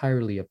be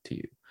entirely up to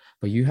you.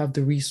 But you have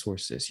the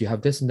resources, you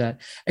have this and that.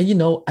 And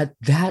at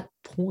that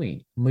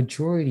point,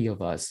 majority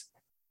of us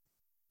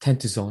tend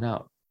to zone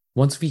out.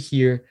 Once we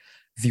hear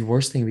the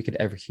worst thing we could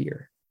ever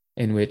hear,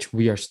 in which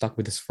we are stuck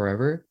with this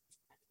forever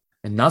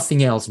and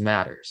nothing else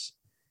matters.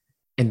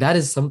 And that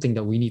is something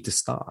that we need to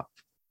stop.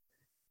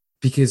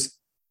 Because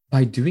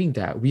by doing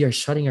that, we are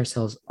shutting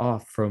ourselves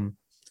off from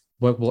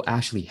what will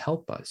actually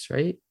help us,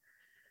 right?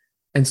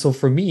 And so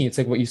for me, it's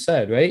like what you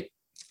said, right?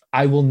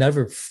 I will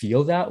never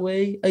feel that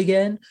way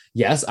again.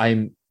 Yes,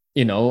 I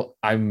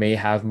may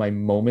have my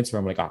moments where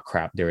I'm like, oh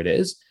crap, there it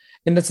is.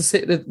 And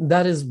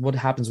that is what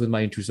happens with my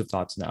intrusive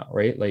thoughts now,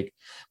 right? Like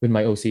with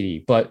my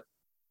OCD. But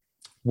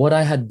what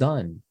I had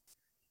done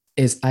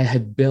is I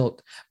had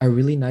built a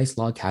really nice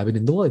log cabin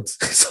in the woods.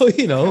 So,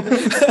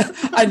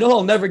 I know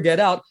I'll never get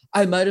out.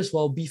 I might as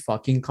well be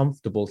fucking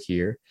comfortable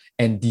here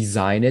and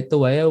design it the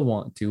way I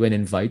want to and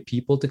invite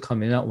people to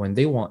come in out when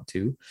they want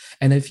to.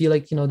 And I feel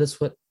like, that's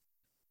what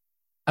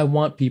I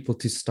want people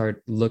to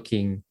start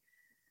looking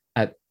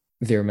at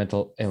their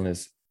mental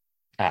illness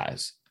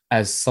as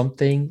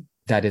something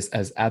that is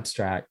as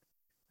abstract,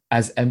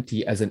 as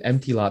empty as an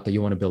empty lot that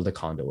you want to build a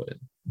condo in.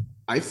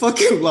 I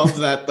fucking love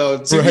that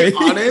though. To be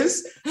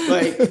honest,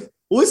 like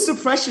what's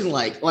depression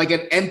like? Like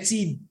an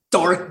empty,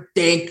 dark,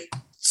 dank,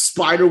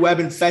 spiderweb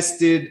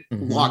infested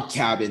log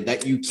cabin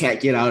that you can't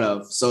get out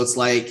of. So it's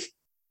like,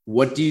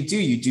 what do?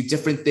 You do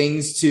different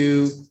things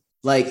to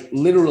like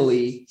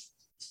literally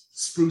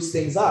spruce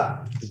things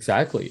up.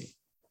 Exactly.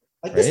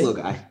 Like this little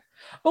guy.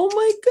 Oh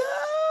my God.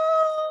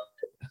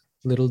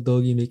 Little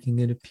doggy making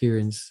an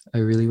appearance. I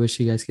really wish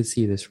you guys could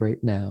see this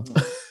right now.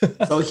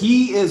 So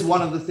he is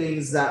one of the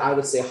things that I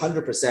would say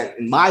 100%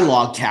 in my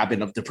log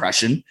cabin of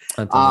depression.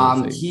 He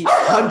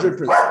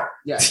 100%.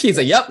 Yeah. He's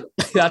like, yep,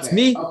 that's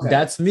me. Okay.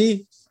 That's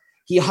me.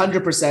 He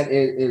 100%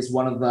 is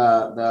one of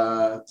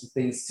the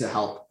things to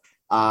help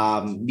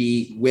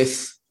me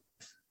with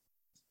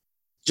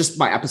just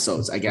my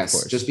episodes, I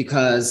guess. Just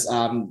because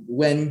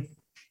when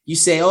you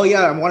say, oh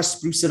yeah, I want to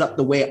spruce it up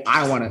the way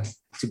I want it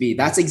to be,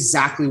 that's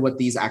exactly what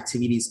these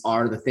activities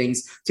are. The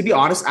things, to be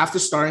honest, after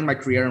starting my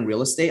career in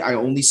real estate, I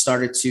only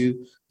started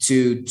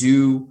to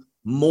do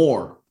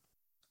more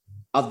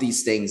of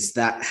these things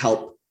that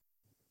help,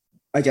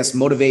 I guess,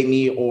 motivate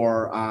me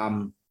or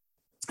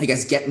I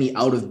guess get me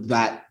out of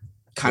that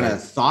kind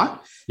of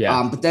thought.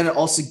 Yeah. But then it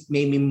also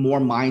made me more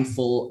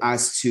mindful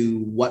as to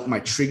what my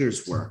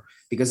triggers were,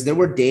 because there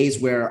were days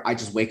where I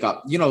just wake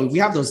up, you know, we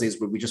have those days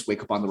where we just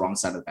wake up on the wrong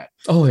side of the bed.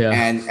 Oh yeah.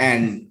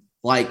 And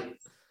like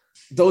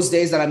those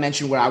days that I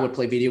mentioned where I would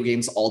play video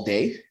games all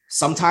day,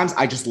 sometimes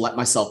I just let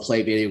myself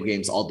play video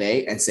games all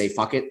day and say,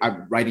 fuck it,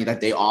 I'm writing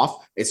that day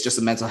off. It's just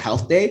a mental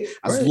health day.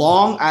 As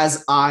long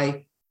as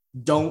I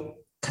don't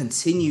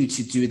continue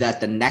to do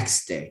that the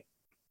next day,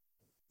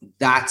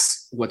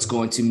 that's what's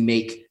going to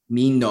make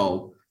me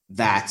know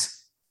that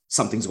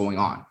something's going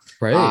on.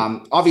 Right.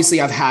 Obviously,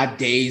 I've had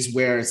days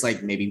where it's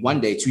like maybe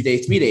 1 day, 2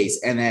 days, 3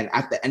 days. And then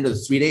at the end of the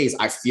 3 days,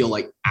 I feel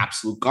like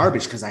absolute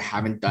garbage because I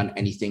haven't done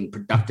anything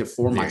productive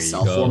for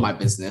myself, for my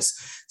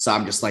business. So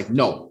I'm just like,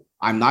 no,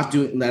 I'm not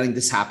letting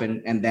this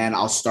happen. And then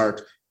I'll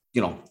start,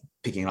 you know,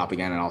 picking it up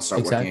again and I'll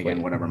start working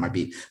again, whatever it might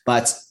be.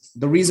 But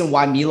the reason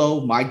why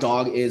Milo, my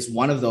dog, is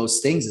one of those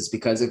things is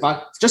because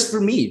just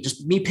me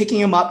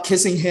picking him up,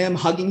 kissing him,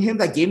 hugging him,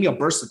 that gave me a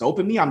burst of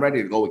dopamine. I'm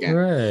ready to go again.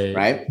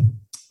 Right.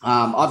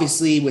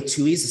 Obviously with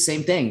Tui, it's the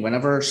same thing.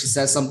 Whenever she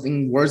says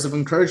something, words of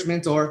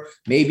encouragement, or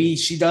maybe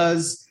she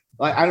does,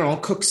 like, I don't know,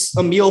 cooks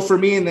a meal for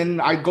me. And then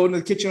I go into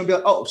the kitchen and be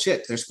like, oh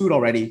shit, there's food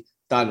already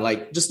done.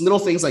 Like just little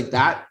things like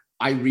that,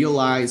 I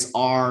realize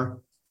are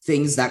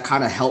things that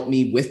kind of help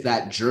me with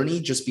that journey,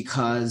 just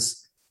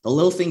because the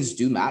little things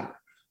do matter.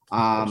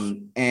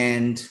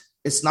 And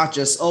it's not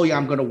just, oh yeah,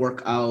 I'm going to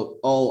work out.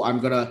 Oh, I'm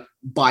going to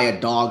buy a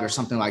dog or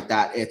something like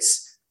that.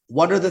 It's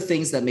what are the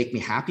things that make me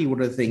happy?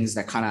 What are the things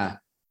that kind of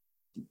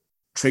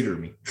trigger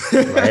me?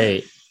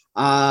 Right.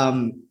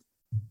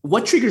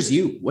 What triggers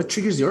you? What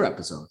triggers your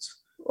episodes?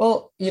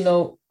 Well, you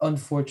know,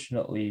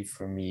 unfortunately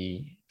for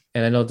me,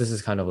 and I know this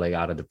is kind of like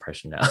out of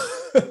depression now,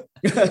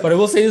 but I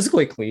will say this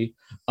quickly.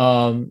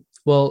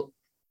 But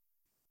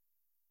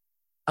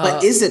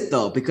is it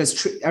though?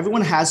 Because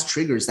everyone has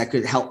triggers that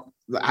could help.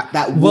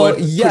 That would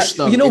push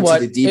them into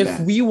the deep end. If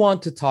we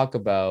want to talk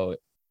about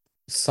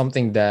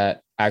something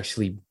that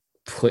actually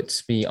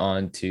puts me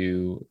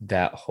onto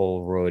that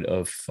whole road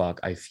of fuck,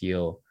 I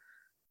feel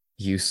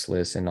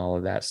useless and all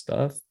of that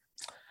stuff,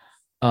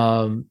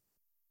 I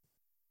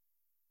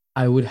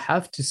would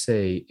have to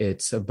say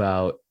it's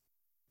about,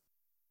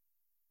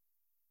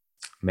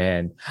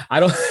 man, I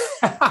don't.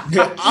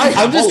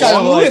 I'm just kind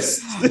of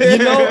list. You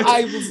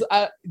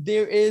know,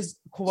 there is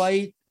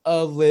quite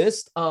a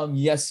list.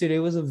 Yesterday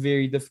was a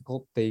very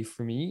difficult day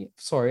for me.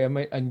 Sorry, I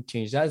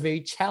changed that. It's a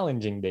very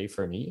challenging day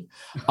for me.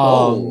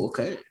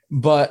 Okay.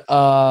 But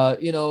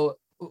you know,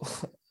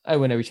 I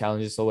win every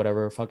challenge, so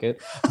whatever, fuck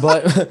it.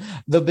 But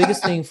the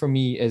biggest thing for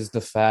me is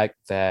the fact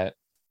that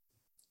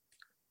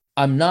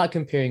I'm not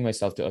comparing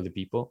myself to other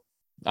people.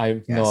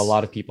 I know a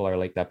lot of people are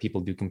like that.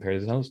 People do compare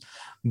themselves,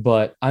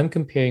 but I'm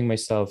comparing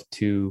myself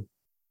to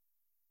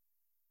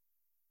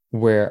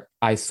where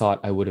I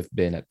thought I would have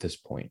been at this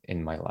point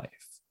in my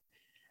life.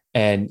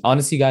 And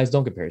honestly, guys,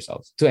 don't compare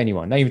yourselves to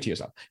anyone, not even to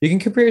yourself. You can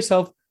compare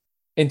yourself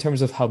in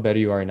terms of how better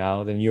you are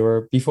now than you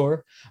were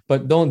before,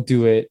 but don't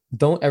do it.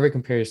 Don't ever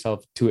compare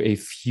yourself to a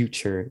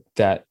future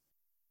that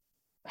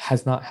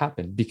has not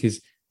happened,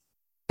 because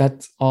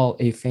that's all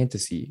a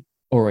fantasy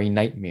or a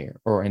nightmare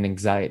or an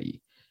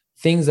anxiety.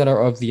 Things that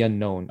are of the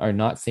unknown are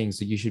not things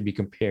that you should be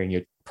comparing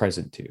your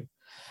present to.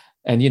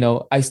 And, you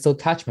know, I still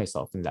catch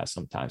myself in that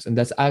sometimes. And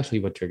that's actually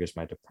what triggers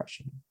my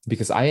depression,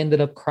 because I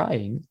ended up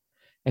crying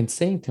and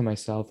saying to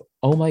myself,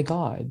 oh my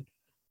God,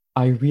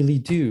 I really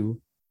do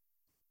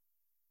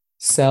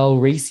sell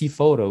racy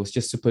photos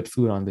just to put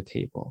food on the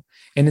table.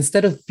 And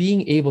instead of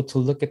being able to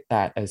look at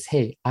that as,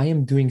 hey, I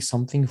am doing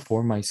something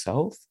for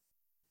myself,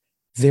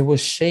 there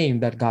was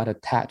shame that got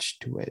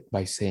attached to it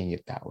by saying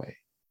it that way.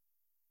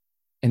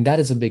 And that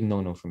is a big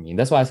no-no for me. And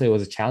that's why I say it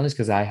was a challenge,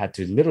 because I had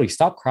to literally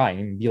stop crying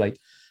and be like,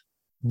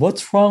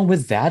 what's wrong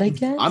with that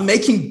again? I'm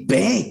making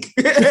bank.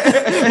 Well,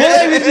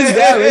 I mean, just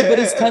that, right? But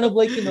it's kind of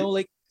like, you know,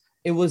 like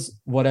it was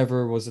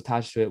whatever was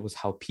attached to it was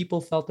how people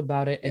felt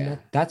about it. And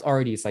that's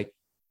already, it's like,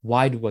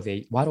 why do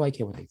I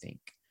care what they think?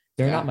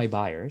 They're not my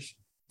buyers.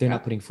 they're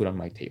not putting food on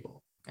my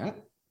table.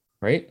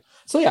 Right.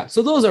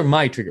 So those are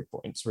my trigger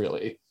points,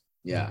 really.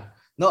 Yeah.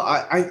 No,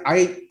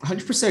 I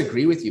 100%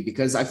 agree with you,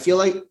 because I feel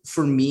like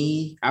for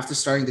me, after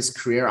starting this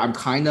career, I'm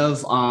kind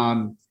of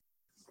on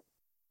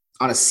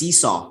a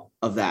seesaw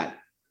of that.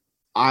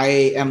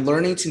 I am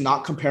learning to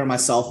not compare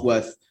myself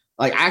with,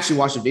 like, I actually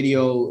watched a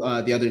video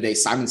the other day,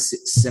 Simon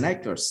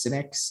Sinek,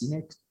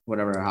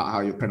 whatever,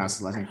 how you pronounce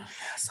his last name.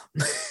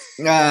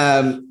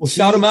 Well,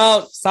 shout him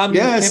out. Simon,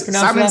 yes,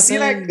 Simon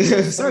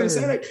Sinek. Sorry,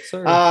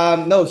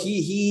 Sinek. No,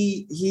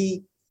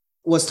 he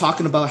was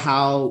talking about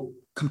how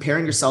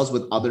comparing yourselves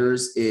with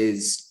others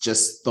is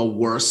just the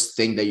worst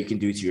thing that you can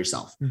do to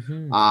yourself.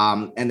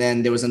 And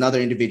then there was another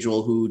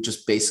individual who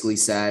just basically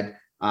said,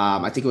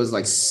 I think it was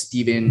like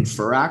Steven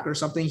Furak or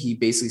something. He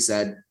basically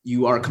said,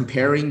 you are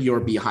comparing your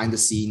behind the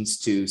scenes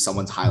to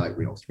someone's highlight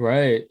reels.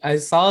 Right. I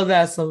saw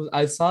that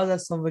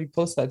somebody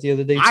posted that the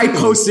other day too. I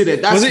posted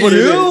it. That's what it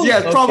is. Yeah,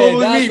 okay,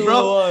 probably me,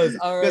 bro.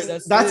 All right,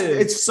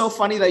 it's so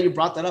funny that you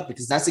brought that up,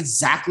 because that's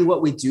exactly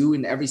what we do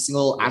in every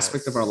single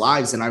aspect of our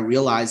lives. And I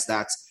realized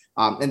that,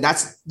 and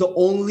that's the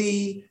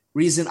only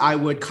reason I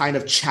would kind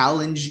of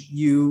challenge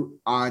you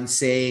on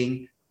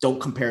saying,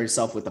 don't compare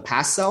yourself with the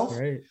past self.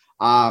 Right.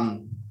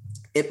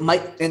 It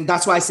might, and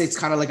that's why I say it's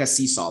kind of like a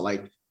seesaw.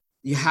 Like,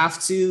 you have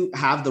to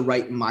have the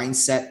right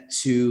mindset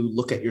to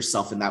look at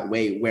yourself in that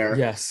way,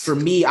 where for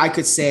me, I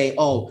could say,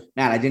 oh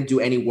man, I didn't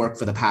do any work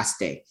for the past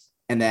day.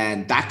 And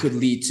then that could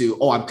lead to,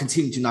 oh, I'm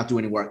continuing to not do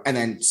any work, and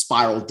then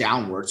spiral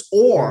downwards.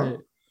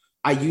 Or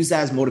I use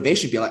that as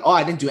motivation to be like, oh,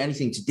 I didn't do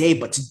anything today,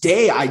 but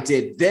today I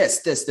did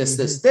this.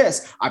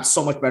 I'm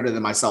so much better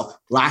than myself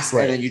last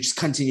night. And you just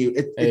continue.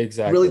 It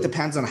really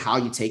depends on how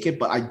you take it.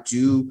 But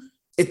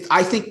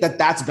I think that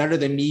that's better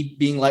than me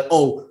being like,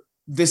 oh,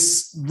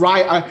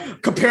 I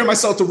compare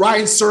myself to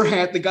Ryan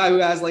Serhant, the guy who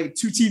has like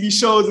 2 TV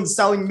shows and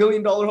selling $1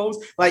 million homes.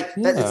 Like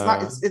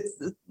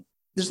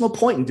there's no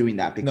point in doing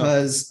that,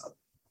 because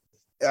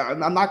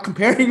I'm not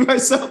comparing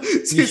myself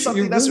to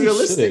something that's really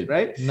realistic,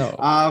 right?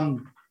 No.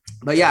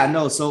 But yeah,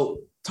 no.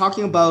 So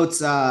talking about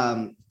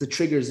the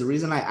triggers, the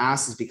reason I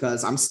asked is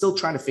because I'm still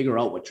trying to figure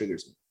out what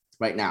triggers me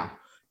right now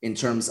in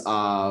terms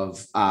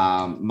of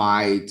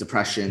my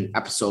depression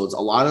episodes. A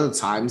lot of the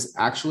times,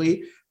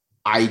 actually,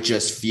 I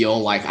just feel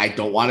like I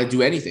don't want to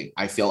do anything.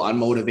 I feel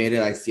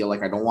unmotivated. I feel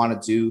like I don't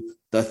want to do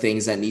the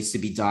things that needs to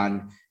be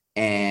done.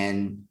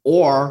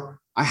 Or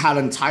I had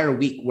an entire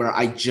week where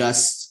I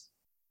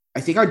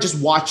think I just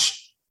watched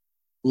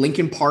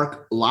Linkin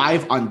Park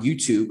live on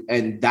YouTube,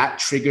 and that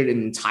triggered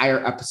an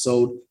entire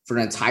episode for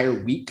an entire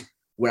week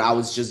where I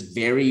was just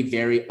very,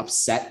 very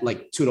upset,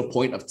 like to the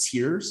point of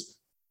tears,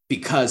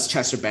 because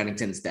Chester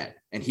Bennington's dead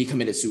and he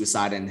committed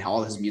suicide, and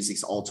all his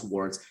music's all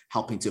towards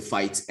helping to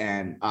fight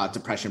and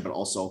depression, but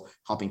also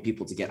helping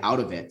people to get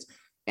out of it.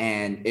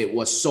 And it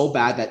was so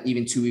bad that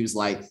even Tui was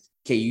like,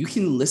 okay, you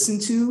can listen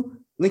to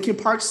Linkin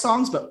Park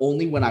songs, but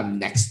only when I'm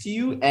next to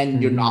you,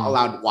 and you're not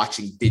allowed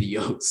watching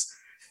videos.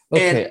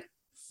 Okay. And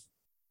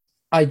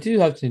I do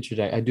have to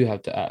interject. I do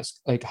have to ask,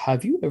 like,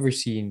 have you ever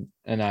seen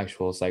an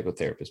actual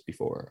psychotherapist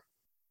before?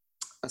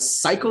 a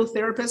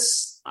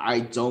psychotherapist?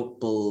 I don't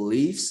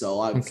believe so.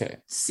 I've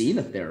seen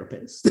a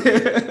therapist.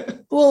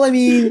 Well, I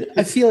mean,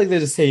 I feel like they're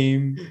the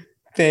same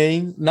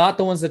thing, not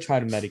the ones that try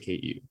to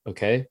medicate you.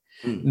 Okay.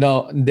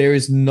 No, there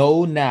is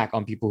no knack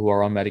on people who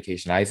are on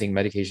medication. I think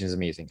medication is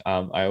amazing.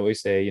 I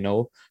always say,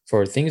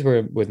 for things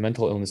where with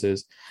mental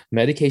illnesses,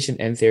 medication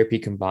and therapy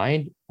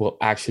combined will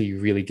actually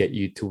really get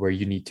you to where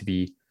you need to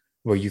be,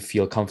 where you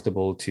feel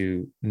comfortable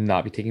to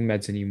not be taking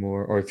meds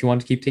anymore. Or if you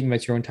want to keep taking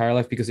meds your entire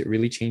life because it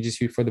really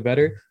changes you for the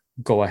better,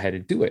 go ahead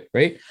and do it.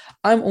 Right.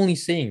 I'm only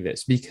saying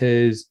this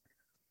because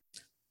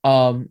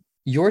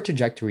your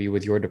trajectory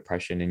with your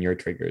depression and your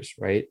triggers,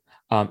 right?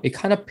 It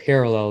kind of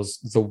parallels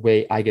the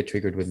way I get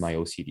triggered with my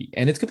OCD,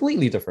 and it's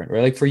completely different,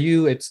 right? Like for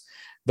you, it's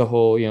the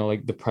whole,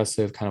 like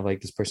depressive kind of like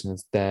this person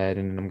is dead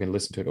and I'm going to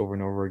listen to it over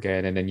and over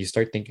again. And then you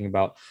start thinking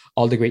about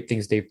all the great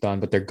things they've done,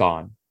 but they're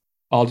gone.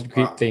 All the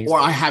great things. Or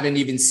I haven't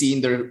even seen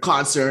their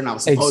concert and I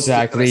was supposed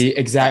to.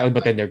 Exactly.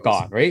 But then they're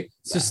gone, right?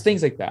 It's just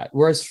things like that.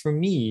 Whereas for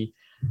me,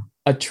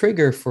 a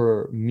trigger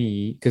for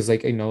me, because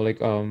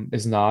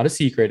it's not a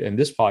secret in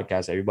this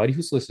podcast, everybody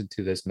who's listened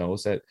to this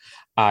knows that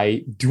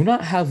I do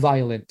not have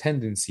violent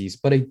tendencies,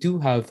 but I do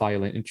have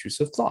violent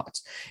intrusive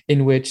thoughts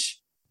in which,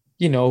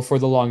 for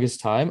the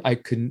longest time, I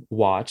couldn't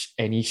watch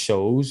any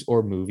shows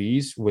or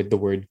movies with the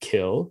word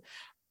kill,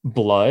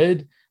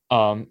 blood,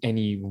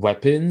 any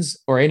weapons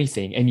or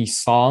anything, any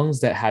songs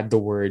that had the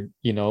word,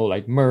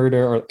 like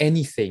murder or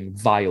anything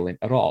violent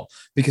at all,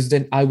 because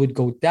then I would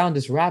go down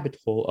this rabbit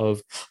hole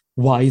of,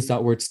 why is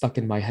that word stuck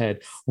in my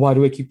head? Why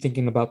do I keep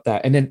thinking about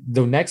that? And then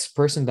the next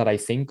person that I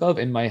think of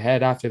in my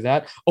head after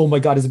that, oh my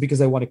God, is it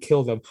because I want to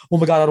kill them? Oh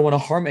my God, I don't want to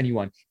harm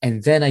anyone.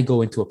 And then I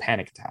go into a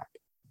panic attack.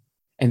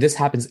 And this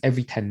happens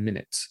every 10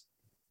 minutes.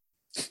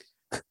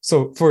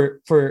 So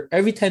for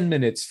every 10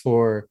 minutes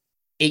for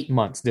 8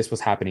 months, this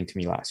was happening to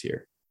me last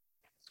year.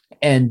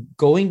 And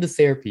going to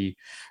therapy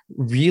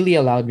really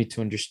allowed me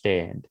to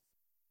understand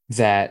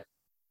that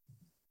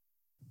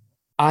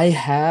I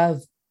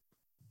have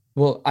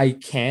well, I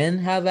can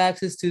have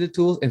access to the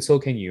tools, and so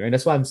can you. And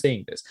that's why I'm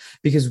saying this,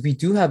 because we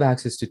do have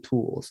access to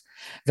tools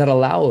that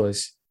allow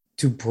us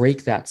to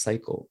break that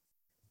cycle.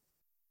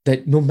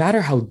 That no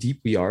matter how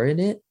deep we are in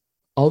it,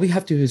 all we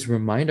have to do is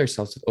remind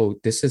ourselves that, oh,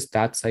 this is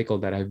that cycle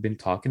that I've been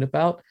talking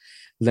about.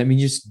 Let me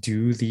just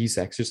do these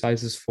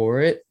exercises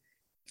for it,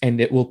 and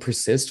it will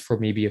persist for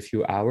maybe a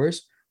few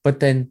hours, but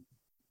then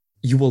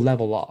you will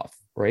level off,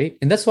 right?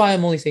 And that's why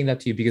I'm only saying that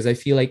to you, because I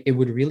feel like it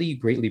would really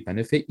greatly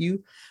benefit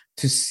you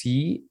to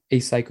see a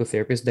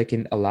psychotherapist that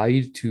can allow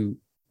you to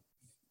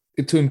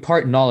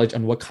impart knowledge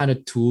on what kind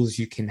of tools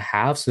you can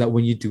have, so that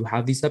when you do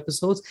have these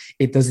episodes,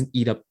 it doesn't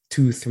eat up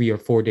 2, 3, or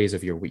 4 days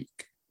of your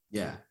week.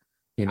 Yeah.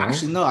 You know?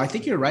 Actually, no, I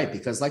think you're right,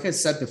 because like I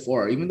said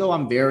before, even though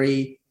I'm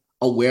very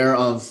aware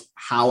of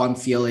how I'm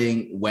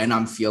feeling, when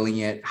I'm feeling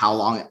it, how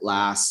long it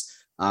lasts,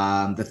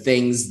 the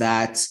things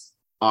that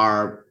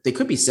they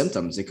could be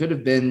symptoms. It could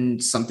have been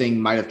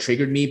something might have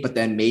triggered me, but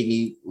then made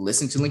me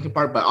listen to Linkin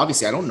Park. But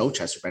obviously I don't know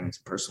Chester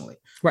Bennington personally,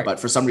 right? But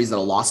for some reason,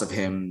 the loss of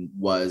him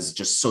was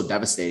just so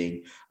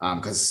devastating,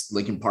 because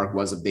Linkin Park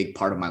was a big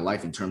part of my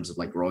life in terms of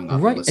like growing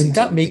up. Right. And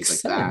that makes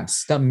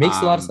sense. That makes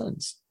a lot of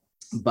sense.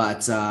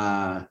 But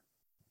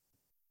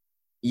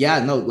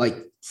yeah, no, like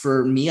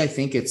for me, I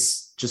think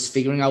it's just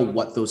figuring out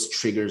what those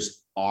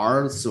triggers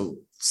are. So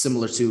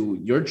similar to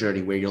your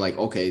journey where you're like,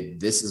 okay,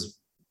 this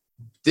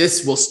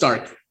will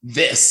start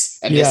this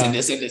and this and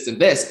this and this and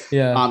this.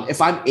 Yeah.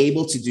 If I'm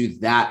able to do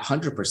that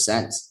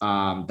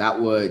 100%, that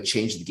would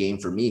change the game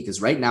for me.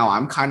 Because right now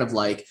I'm kind of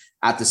like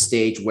at the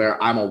stage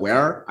where I'm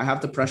aware I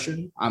have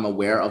depression. I'm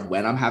aware of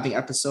when I'm having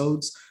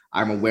episodes.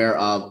 I'm aware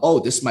of, oh,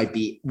 this might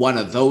be one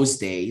of those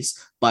days.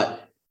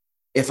 But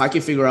if I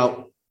can figure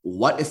out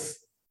what if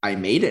I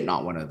made it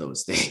not one of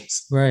those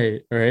days.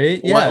 Right.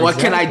 Yeah. What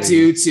can I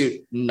do to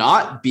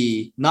not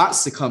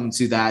succumb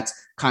to that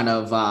kind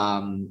of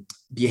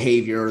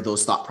behavior, or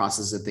those thought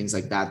processes and things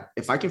like that?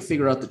 If I can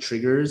figure out the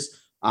triggers,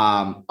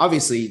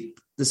 obviously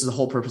this is the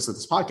whole purpose of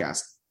this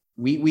podcast.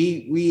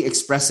 We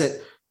express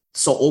it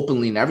so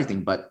openly and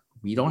everything, but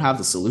we don't have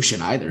the solution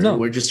either. No.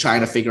 We're just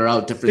trying to figure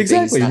out different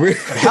things that could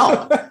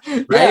help.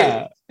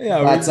 Right.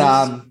 Yeah.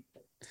 But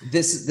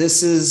this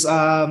is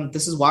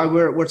why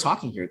we're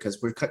talking here,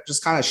 because we're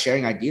just kind of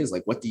sharing ideas,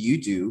 like what do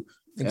you do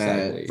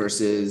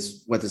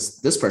versus what does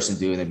this person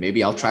do, and then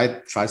maybe I'll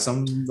try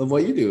some of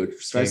what you do.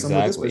 Try some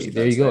of this person.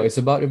 There you go. Right? It's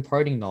about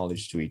imparting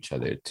knowledge to each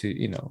other,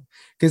 to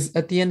because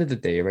at the end of the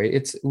day, right?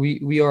 It's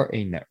we are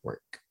a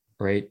network,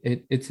 right?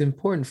 It's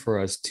important for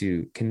us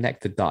to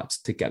connect the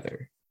dots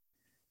together,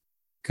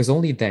 because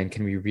only then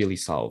can we really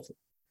solve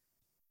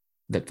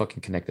that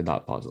fucking connected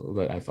dot puzzle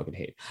that I fucking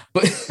hate.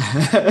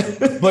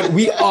 But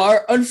we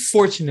are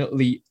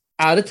unfortunately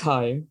out of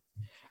time.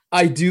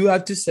 I do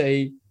have to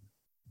say,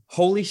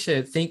 holy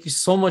shit, thank you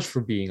so much for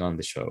being on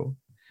the show.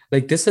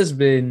 Like, this has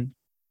been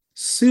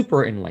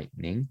super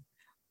enlightening.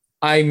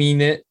 I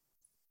mean it.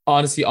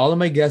 Honestly, all of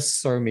my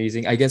guests are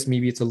amazing. I guess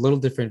maybe it's a little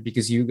different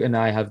because you and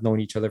I have known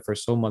each other for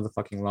so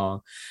motherfucking long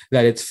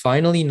that it's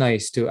finally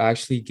nice to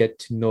actually get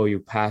to know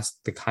you past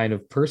the kind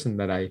of person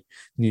that I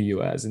knew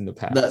you as in the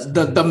past.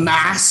 The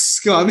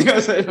mask on the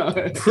other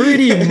side.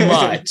 Pretty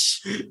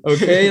much.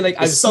 Okay. Like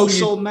a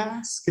social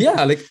mask.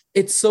 Yeah. Like,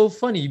 it's so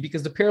funny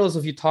because the parallels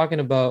of you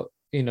talking about,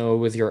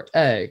 with your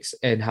ex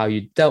and how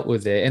you dealt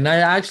with it. And I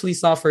actually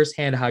saw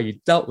firsthand how you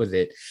dealt with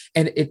it.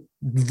 And it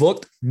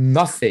looked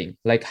nothing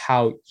like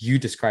how you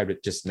described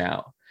it just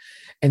now.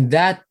 And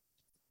that,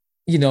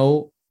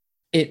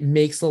 it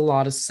makes a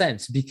lot of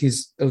sense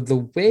because of the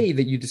way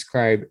that you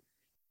describe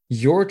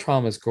your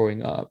traumas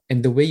growing up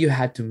and the way you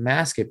had to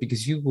mask it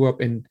because you grew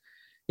up in,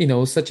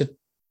 such a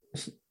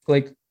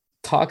like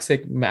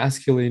toxic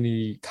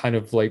masculinity kind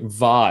of like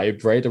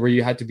vibe, right? Where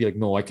you had to be like,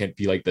 no, I can't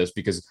be like this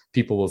because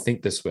people will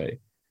think this way.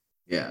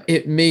 Yeah.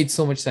 It made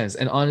so much sense.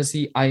 And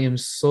honestly, I am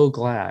so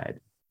glad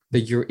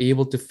that you're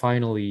able to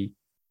finally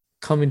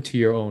come into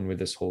your own with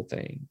this whole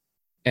thing.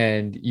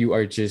 And you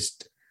are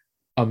just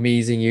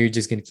amazing. You're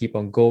just going to keep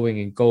on going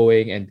and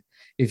going. And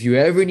if you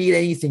ever need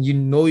anything,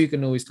 you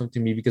can always come to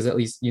me because at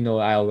least,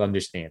 I'll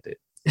understand it.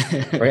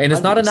 Right. And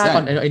it's not a knock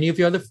on any of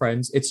your other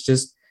friends. It's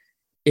just,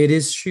 it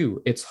is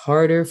true. It's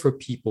harder for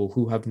people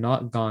who have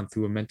not gone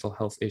through a mental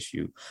health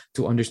issue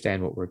to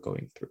understand what we're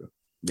going through.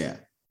 Yeah.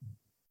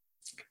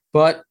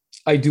 But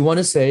I do want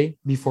to say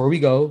before we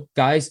go,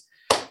 guys,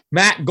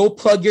 Matt, go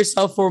plug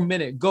yourself for a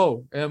minute.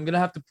 Go. And I'm going to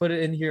have to put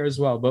it in here as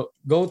well, but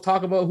go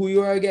talk about who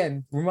you are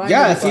again. Remind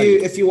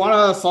everybody. If you want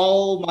to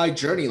follow my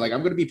journey, like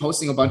I'm going to be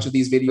posting a bunch of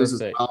these videos as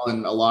well.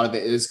 And a lot of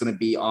it is going to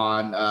be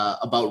on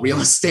about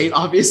real estate,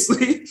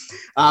 obviously.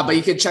 But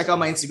you can check out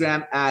my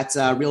Instagram at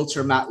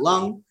Realtor Matt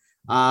Lung.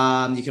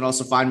 You can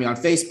also find me on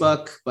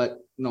Facebook, but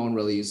no one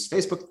really uses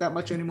Facebook that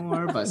much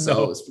anymore. But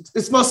so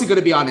it's mostly going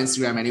to be on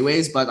Instagram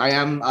anyways, but I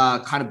am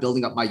kind of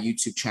building up my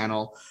YouTube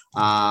channel.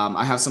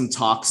 I have some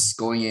talks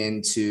going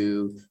in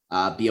to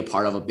be a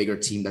part of a bigger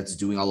team that's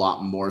doing a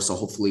lot more. So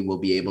hopefully we'll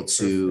be able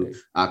to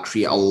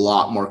create a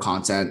lot more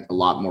content, a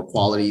lot more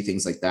quality,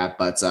 things like that.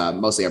 But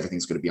mostly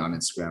everything's going to be on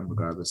Instagram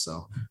regardless.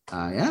 So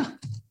yeah.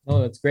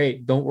 Oh, that's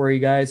great. Don't worry,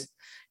 guys.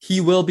 He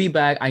will be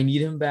back. I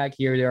need him back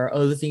here. There are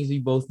other things we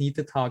both need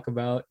to talk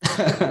about.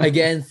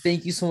 Again,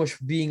 thank you so much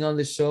for being on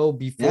the show.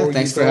 Yeah, Before you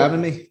thanks for go,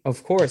 having me.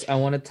 of course, I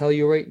want to tell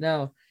you right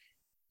now,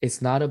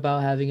 it's not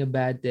about having a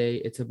bad day.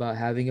 It's about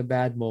having a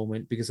bad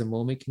moment because a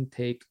moment can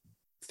take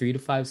 3 to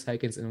 5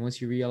 seconds. And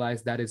once you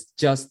realize that it's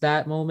just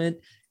that moment,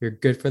 you're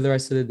good for the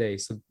rest of the day.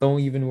 So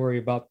don't even worry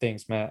about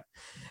things, Matt.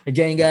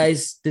 Again,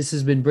 guys, this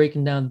has been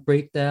Breaking Down the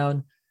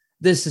Breakdown.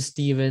 This is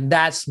Steven.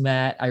 That's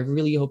Matt. I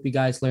really hope you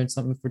guys learned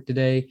something for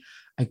today.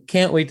 I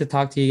can't wait to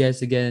talk to you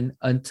guys again.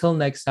 Until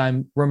next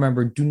time,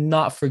 remember, do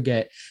not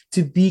forget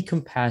to be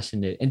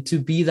compassionate and to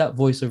be that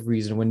voice of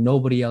reason when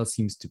nobody else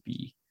seems to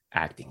be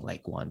acting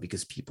like one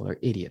because people are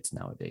idiots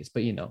nowadays.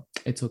 But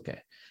it's okay.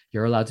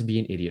 You're allowed to be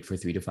an idiot for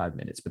 3 to 5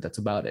 minutes, but that's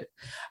about it.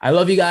 I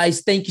love you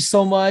guys. Thank you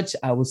so much.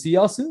 I will see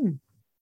y'all soon.